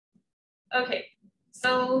 Okay,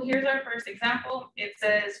 so here's our first example. It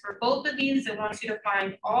says for both of these, it wants you to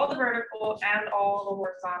find all the vertical and all the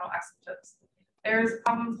horizontal asymptotes. There's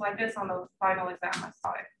problems like this on the final exam, I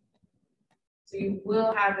saw it. So you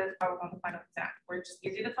will have this problem on the final exam, where it just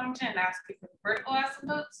gives you the function and asks you for the vertical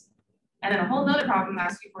asymptotes, and then a whole nother problem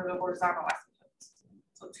asks you for the horizontal asymptotes.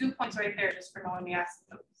 So 2 points right there just for knowing the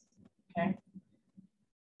asymptotes, okay?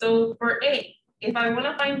 So for A, if I want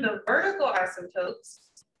to find the vertical asymptotes,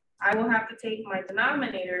 I will have to take my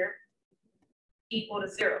denominator equal to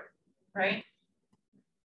 0, right?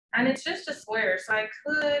 And it's just a square, so I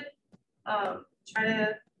could try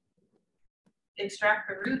to extract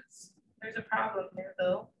the roots. There's a problem there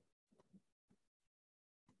though.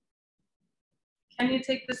 Can you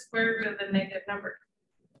take the square root of the negative number?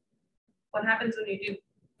 What happens when you do?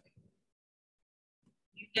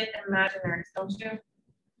 You get imaginaries, don't you?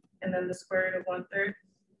 And then the square root of 1/3,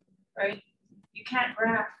 right? You can't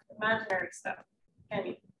graph imaginary stuff, can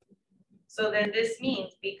you? So then this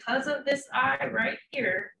means because of this I right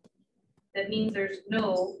here, that means there's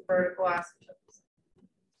no vertical asymptotes.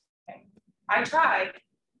 Okay. I tried,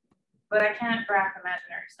 but I can't graph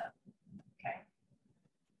imaginary stuff. Okay.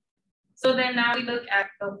 So then now we look at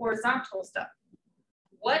the horizontal stuff.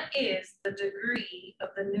 What is the degree of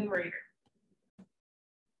the numerator?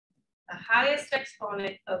 The highest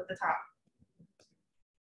exponent of the top.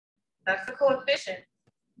 That's the coefficient.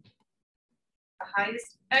 The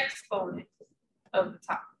highest exponent of the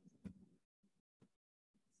top.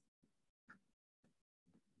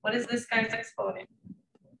 What is this guy's exponent?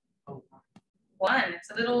 1. It's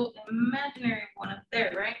a little imaginary one up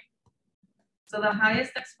there, right? So the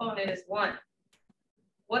highest exponent is 1.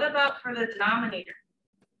 What about for the denominator?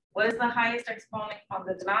 What is the highest exponent on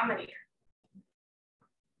the denominator?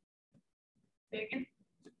 2,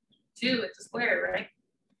 it's a square, right?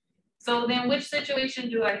 So then which situation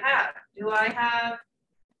do I have? Do I have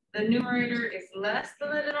the numerator is less than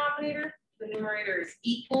the denominator, the numerator is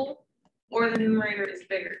equal, or the numerator is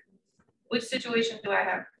bigger? Which situation do I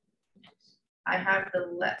have? I have the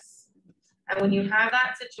less. And when you have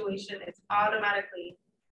that situation, it's automatically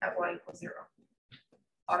at y equals 0.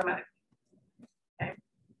 Automatically. Okay.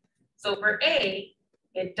 So for A,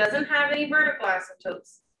 it doesn't have any vertical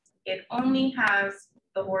asymptotes. It only has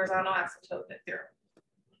the horizontal asymptote at 0.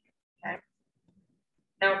 Okay.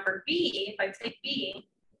 Now for B, if I take B,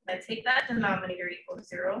 I take that denominator equal to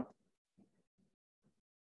 0.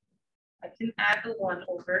 I can add the 1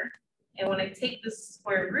 over. And when I take the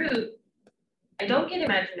square root, I don't get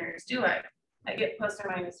imaginaries, do I? I get plus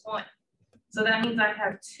or minus 1. So that means I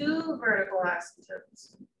have 2 vertical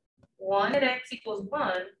asymptotes. 1 at x equals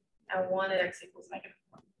 1 and 1 at x equals negative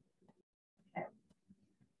 1. Okay.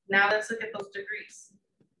 Now let's look at those degrees.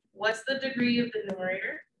 What's the degree of the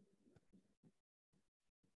numerator?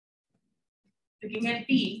 Looking at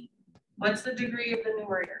B, what's the degree of the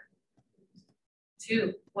numerator?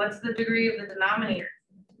 2. What's the degree of the denominator?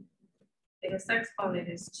 Biggest exponent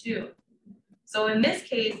is 2. So in this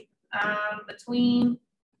case, between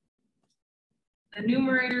the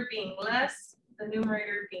numerator being less, the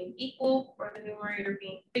numerator being equal, or the numerator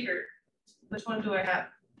being bigger, which one do I have?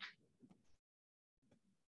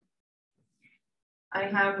 I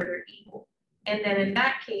have where they're equal. And then in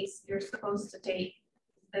that case, you're supposed to take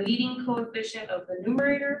the leading coefficient of the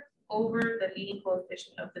numerator over the leading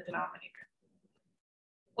coefficient of the denominator.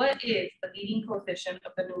 What is the leading coefficient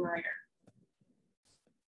of the numerator?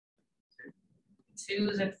 2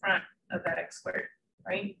 is in front of that x squared,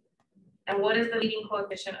 right? And what is the leading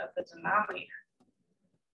coefficient of the denominator?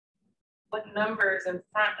 What number is in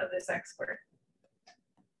front of this x squared?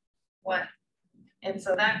 1. And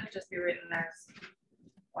so that could just be written as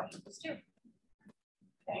y equals 2.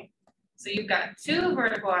 Okay. So you've got 2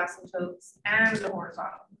 vertical asymptotes and the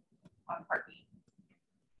horizontal on part B.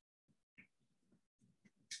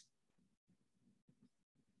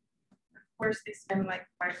 Of course, they spend like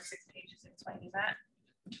 5 or 6 pages explaining that.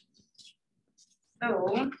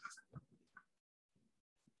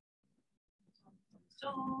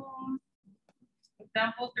 So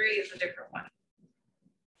example 3 is a different one.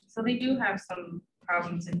 So they do have some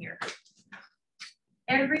problems in here.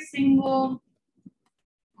 Every single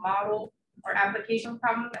model or application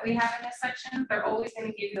problem that we have in this section, they're always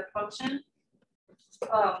going to give you the function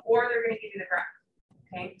or they're going to give you the graph.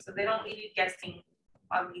 Okay, so they don't leave you guessing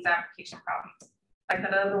on these application problems. Like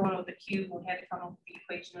that other one with the cube, we had to come up with the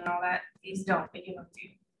equation and all that. These don't, they give them to you.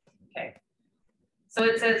 Okay. So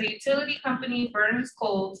it says a utility company burns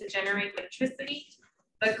coal to generate electricity.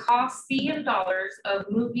 The cost C in dollars of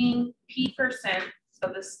moving P%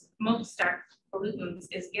 of the smokestack pollutants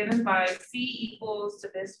is given by C equals to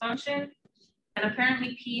this function. And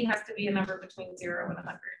apparently P has to be a number between 0 and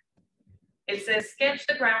 100. It says sketch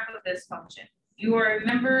the graph of this function. You are a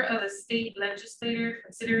member of a state legislature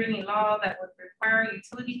considering a law that would require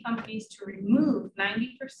utility companies to remove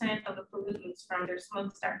 90% of the pollutants from their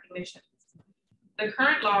smokestack emissions. The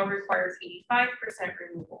current law requires 85%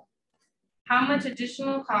 removal. How much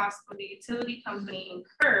additional cost would the utility company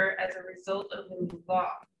incur as a result of the new law?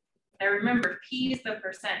 Now remember, P is the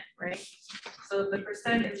percent, right? So the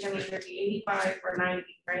percent is going to either be 85 or 90,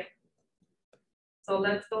 right? So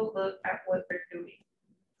let's go look at what they're doing.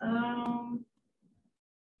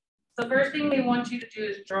 So first thing they want you to do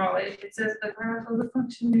is draw it. It says the graph of the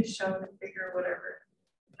function is shown in figure whatever.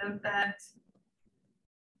 And that's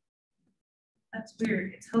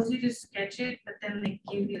weird. It tells you to sketch it, but then they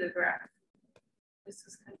give you the graph. This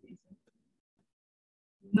is confusing.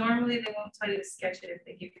 Normally they won't tell you to sketch it if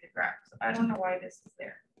they give you the graph. So I don't know why this is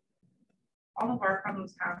there. All of our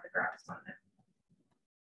problems have the graphs on them.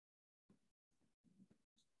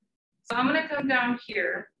 So I'm going to come down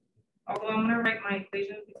here Although I'm gonna write my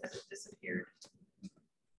equation because it disappeared.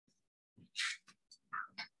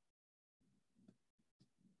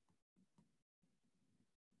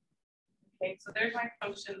 Okay, so there's my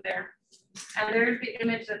function there. And there's the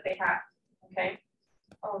image that they have, okay?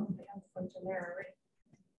 Oh, they have a function there already.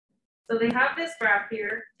 So they have this graph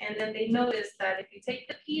here, and then they notice that if you take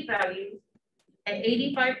the p-value at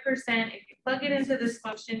 85%, if you plug it into this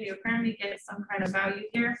function, you apparently get some kind of value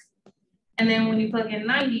here. And then when you plug in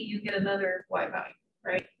 90, you get another y value,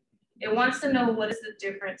 right? It wants to know what is the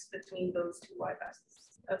difference between those two y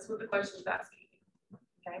values. That's what the question is asking,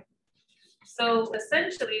 okay? So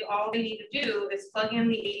essentially, all they need to do is plug in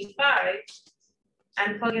the 85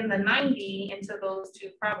 and plug in the 90 into those two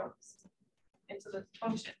problems, into the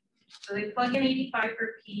function. So they plug in 85 for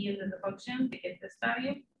p into the function, they get this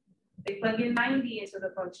value. They plug in 90 into the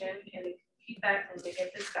function and they compute that and they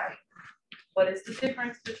get this value. What is the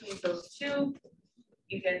difference between those two?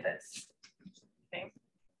 You get this, okay?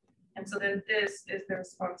 And so then this is the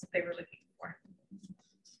response that they were looking for.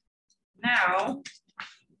 Now,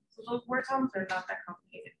 so those word problems are not that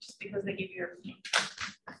complicated just because they give you everything.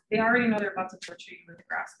 They already know they're about to torture you with the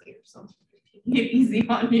grass later, so taking it easy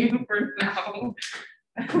on you for now.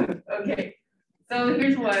 Okay, so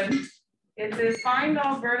here's one. It says find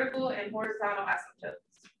all vertical and horizontal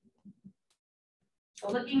asymptotes.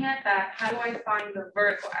 So looking at that, how do I find the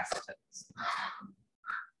vertical asymptotes?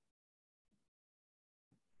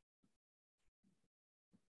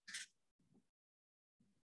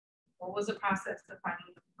 What was the process to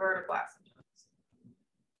finding the vertical asymptotes?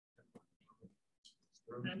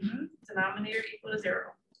 Denominator equal to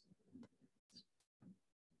 0.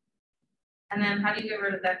 And then how do you get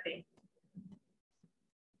rid of that thing?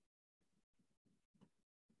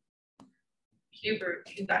 Cube root,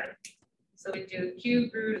 you got it. So we do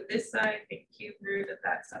cube root of this side and cube root of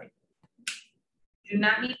that side. Do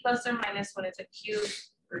not need plus or minus when it's a cube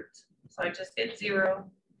root. So I just get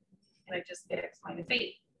 0 and I just get x minus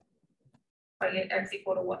 8. So I get x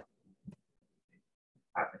equal to what?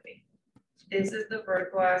 Positive 8. This is the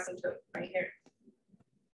vertical asymptote right here.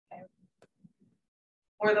 Okay.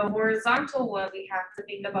 For the horizontal one, we have to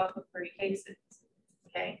think about the 3 cases.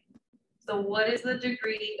 Okay. So what is the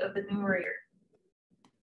degree of the numerator?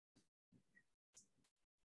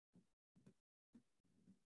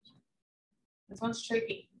 This one's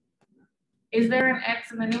tricky. Is there an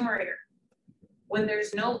x in the numerator? When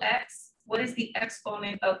there's no x, what is the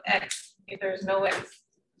exponent of x if there's no x?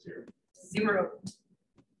 0.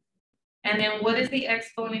 And then what is the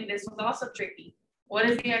exponent? This one's also tricky. What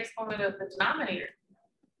is the exponent of the denominator?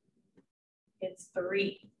 It's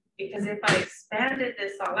 3. Because if I expanded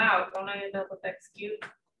this all out, don't I end up with x cubed?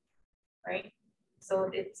 Right? So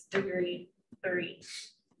it's degree 3.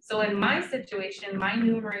 So in my situation, my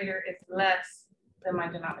numerator is less than my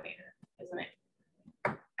denominator, isn't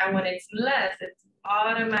it? And when it's less, it's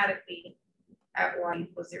automatically at y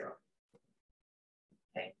equals 0.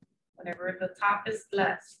 Okay, whenever the top is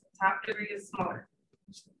less, the top degree is smaller.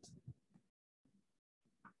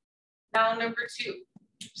 Now, number 2,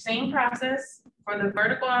 same process. For the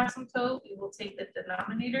vertical asymptote, we will take the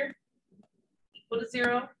denominator equal to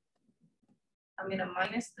 0. I'm going to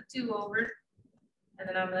minus the 2 over, and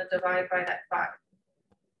then I'm going to divide by that 5.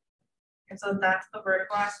 And so that's the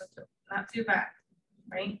vertical asymptote. Not too bad,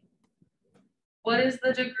 right? What is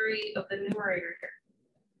the degree of the numerator here?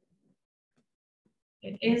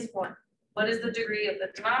 It is 1. What is the degree of the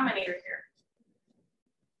denominator here?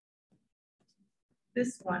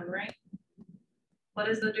 This one, right? What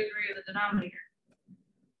is the degree of the denominator?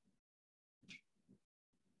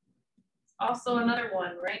 Also another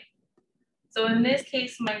 1, right? So in this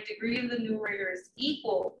case, my degree of the numerator is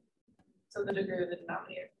equal to the degree of the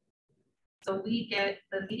denominator. So we get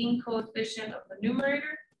the leading coefficient of the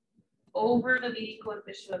numerator over the leading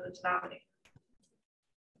coefficient of the denominator.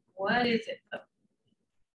 What is it though?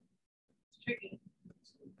 It's tricky.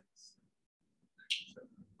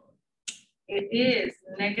 It is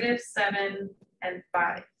 -7 and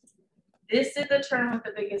 5. This is the term with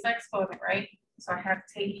the biggest exponent, right? So I have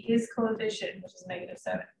to take his coefficient, which is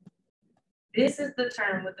 -7. This is the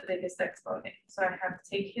term with the biggest exponent. So I have to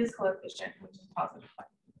take his coefficient, which is +5.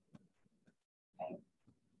 Okay.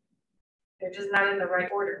 They're just not in the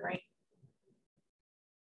right order, right?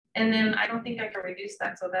 And then I don't think I can reduce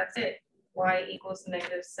that, so that's it. Y equals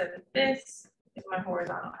 -7/5 is my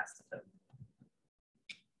horizontal asymptote.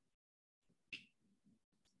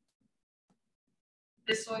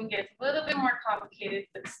 This one gets a little bit more complicated,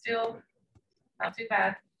 but still not too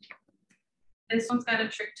bad. This one's got a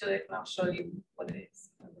trick to it, and I'll show you what it is.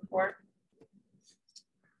 Number 4.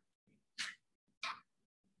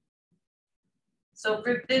 So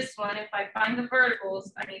for this one, if I find the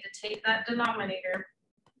verticals, I need to take that denominator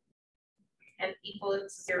and equal it to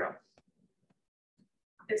 0.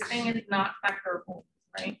 This thing is not factorable,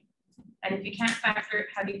 right? And if you can't factor it,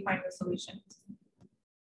 how do you find the solution?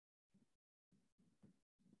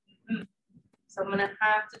 So I'm gonna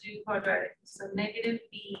have to do quadratic. So negative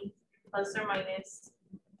b plus or minus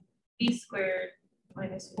b squared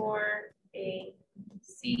minus 4ac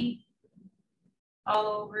all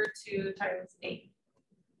over 2 times 8.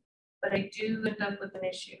 But I do end up with an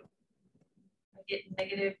issue. I get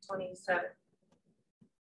negative 27.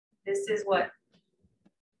 This is what?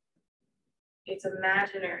 It's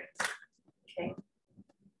imaginary, okay?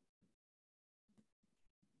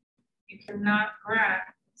 You cannot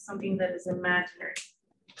graph something that is imaginary.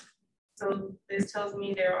 So this tells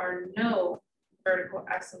me there are no vertical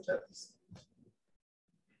asymptotes.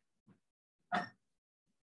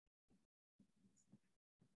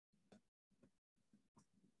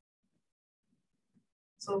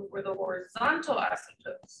 So for the horizontal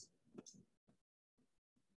asymptotes,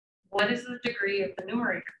 what is the degree of the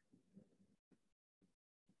numerator?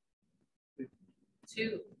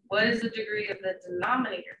 2. What is the degree of the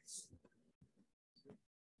denominator?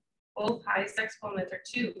 Both highest exponents are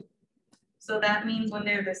 2. So that means when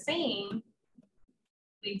they're the same,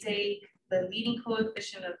 we take the leading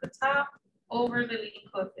coefficient of the top over the leading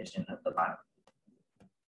coefficient of the bottom.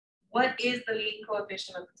 What is the leading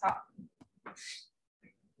coefficient of the top?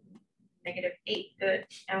 Negative 8, good.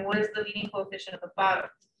 And what is the leading coefficient of the bottom?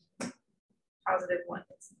 Positive 1,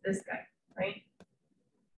 it's this guy, right?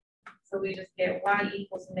 So we just get y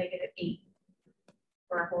equals negative 8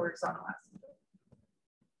 for our horizontal asymptote,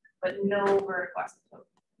 but no vertical asymptote.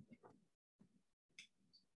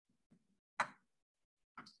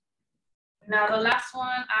 Now the last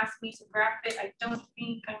one asked me to graph it. I don't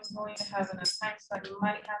think I'm going to have enough time, so I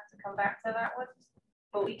might have to come back to that one,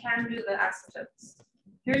 but we can do the asymptotes.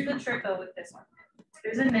 Here's the trick though with this one.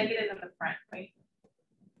 There's a negative in the front, right?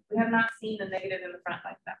 We have not seen the negative in the front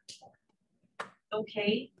like that before.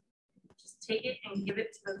 Okay, just take it and give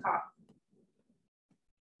it to the top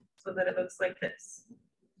so that it looks like this.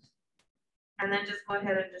 And then just go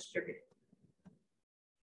ahead and distribute it.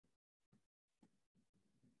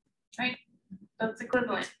 Right? So it's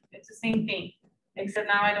equivalent. It's the same thing, except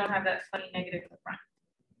now I don't have that funny negative in the front.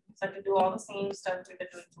 So I have to do all the same stuff we've been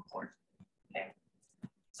doing before. Okay.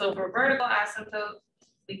 So for vertical asymptote,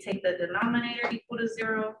 we take the denominator equal to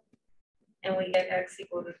 0, and we get x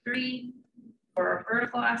equal to 3 for our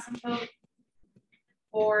vertical asymptote.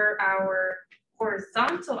 For our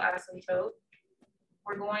horizontal asymptote,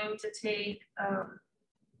 we're going to take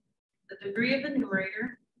the degree of the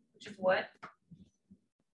numerator, which is what?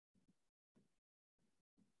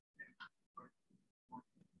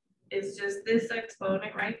 It's just this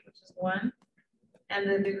exponent, right, which is 1. And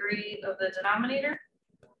the degree of the denominator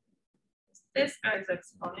is this guy's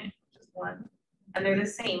exponent, which is 1. And they're the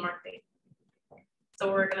same, aren't they?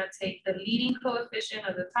 So we're going to take the leading coefficient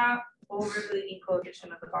of the top over the leading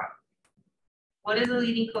coefficient of the bottom. What is the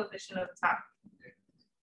leading coefficient of the top?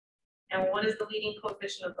 And what is the leading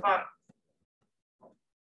coefficient of the bottom?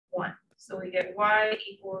 1. So we get y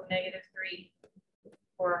equal negative 3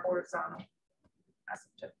 for our horizontal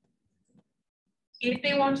asymptote. If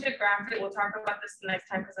they want you to graph it, we'll talk about this next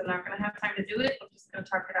time because I'm not going to have time to do it. I'm just going to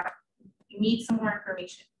talk it out. You need some more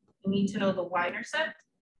information. You need to know the y-intercept.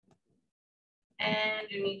 And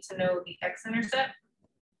you need to know the x-intercept.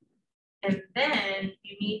 And then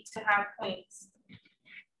you need to have points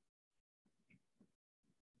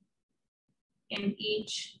in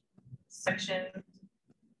each section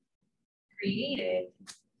created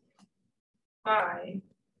by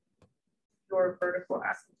your vertical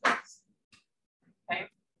asymptotes. Okay,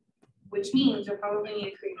 which means you'll probably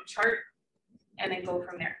need to create a chart and then go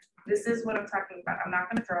from there. This is what I'm talking about. I'm not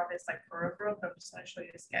going to draw this like for real, but I'm just going to show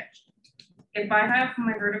you the sketch. If I have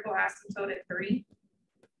my vertical asymptote at 3,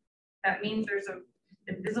 that means there's a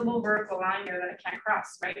invisible vertical line there that I can't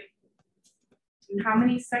cross, right? And how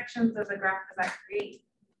many sections does a graph does that create?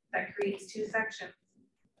 That creates 2 sections.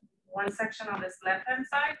 One section on this left-hand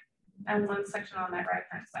side and one section on that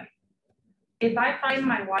right-hand side. If I find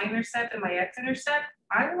my y-intercept and my x-intercept,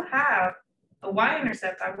 I will have a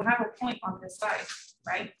y-intercept, I will have a point on this side,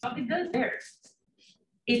 right? So I'll be good there.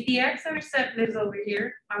 If the x-intercept lives over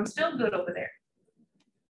here, I'm still good over there.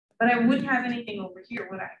 But I wouldn't have anything over here,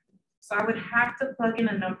 would I? So I would have to plug in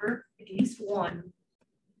a number, at least 1.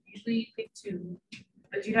 Usually you pick 2,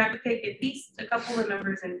 but you'd have to pick at least a couple of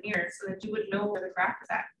numbers in here so that you would know where the graph is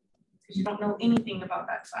at, because you don't know anything about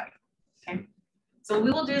that side, okay? So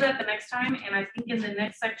we will do that the next time, and I think in the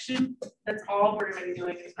next section, that's all we're going to be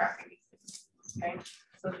doing is graphing these things. Okay,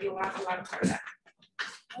 so you'll have a lot of part of that.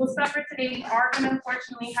 We'll stop for today. We are going to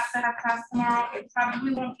unfortunately have to have class tomorrow. It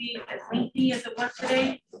probably won't be as lengthy as it was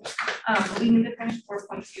today. We need to finish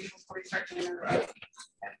 4.2 before we start doing another.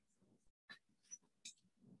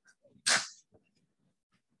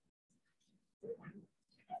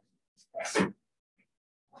 Okay.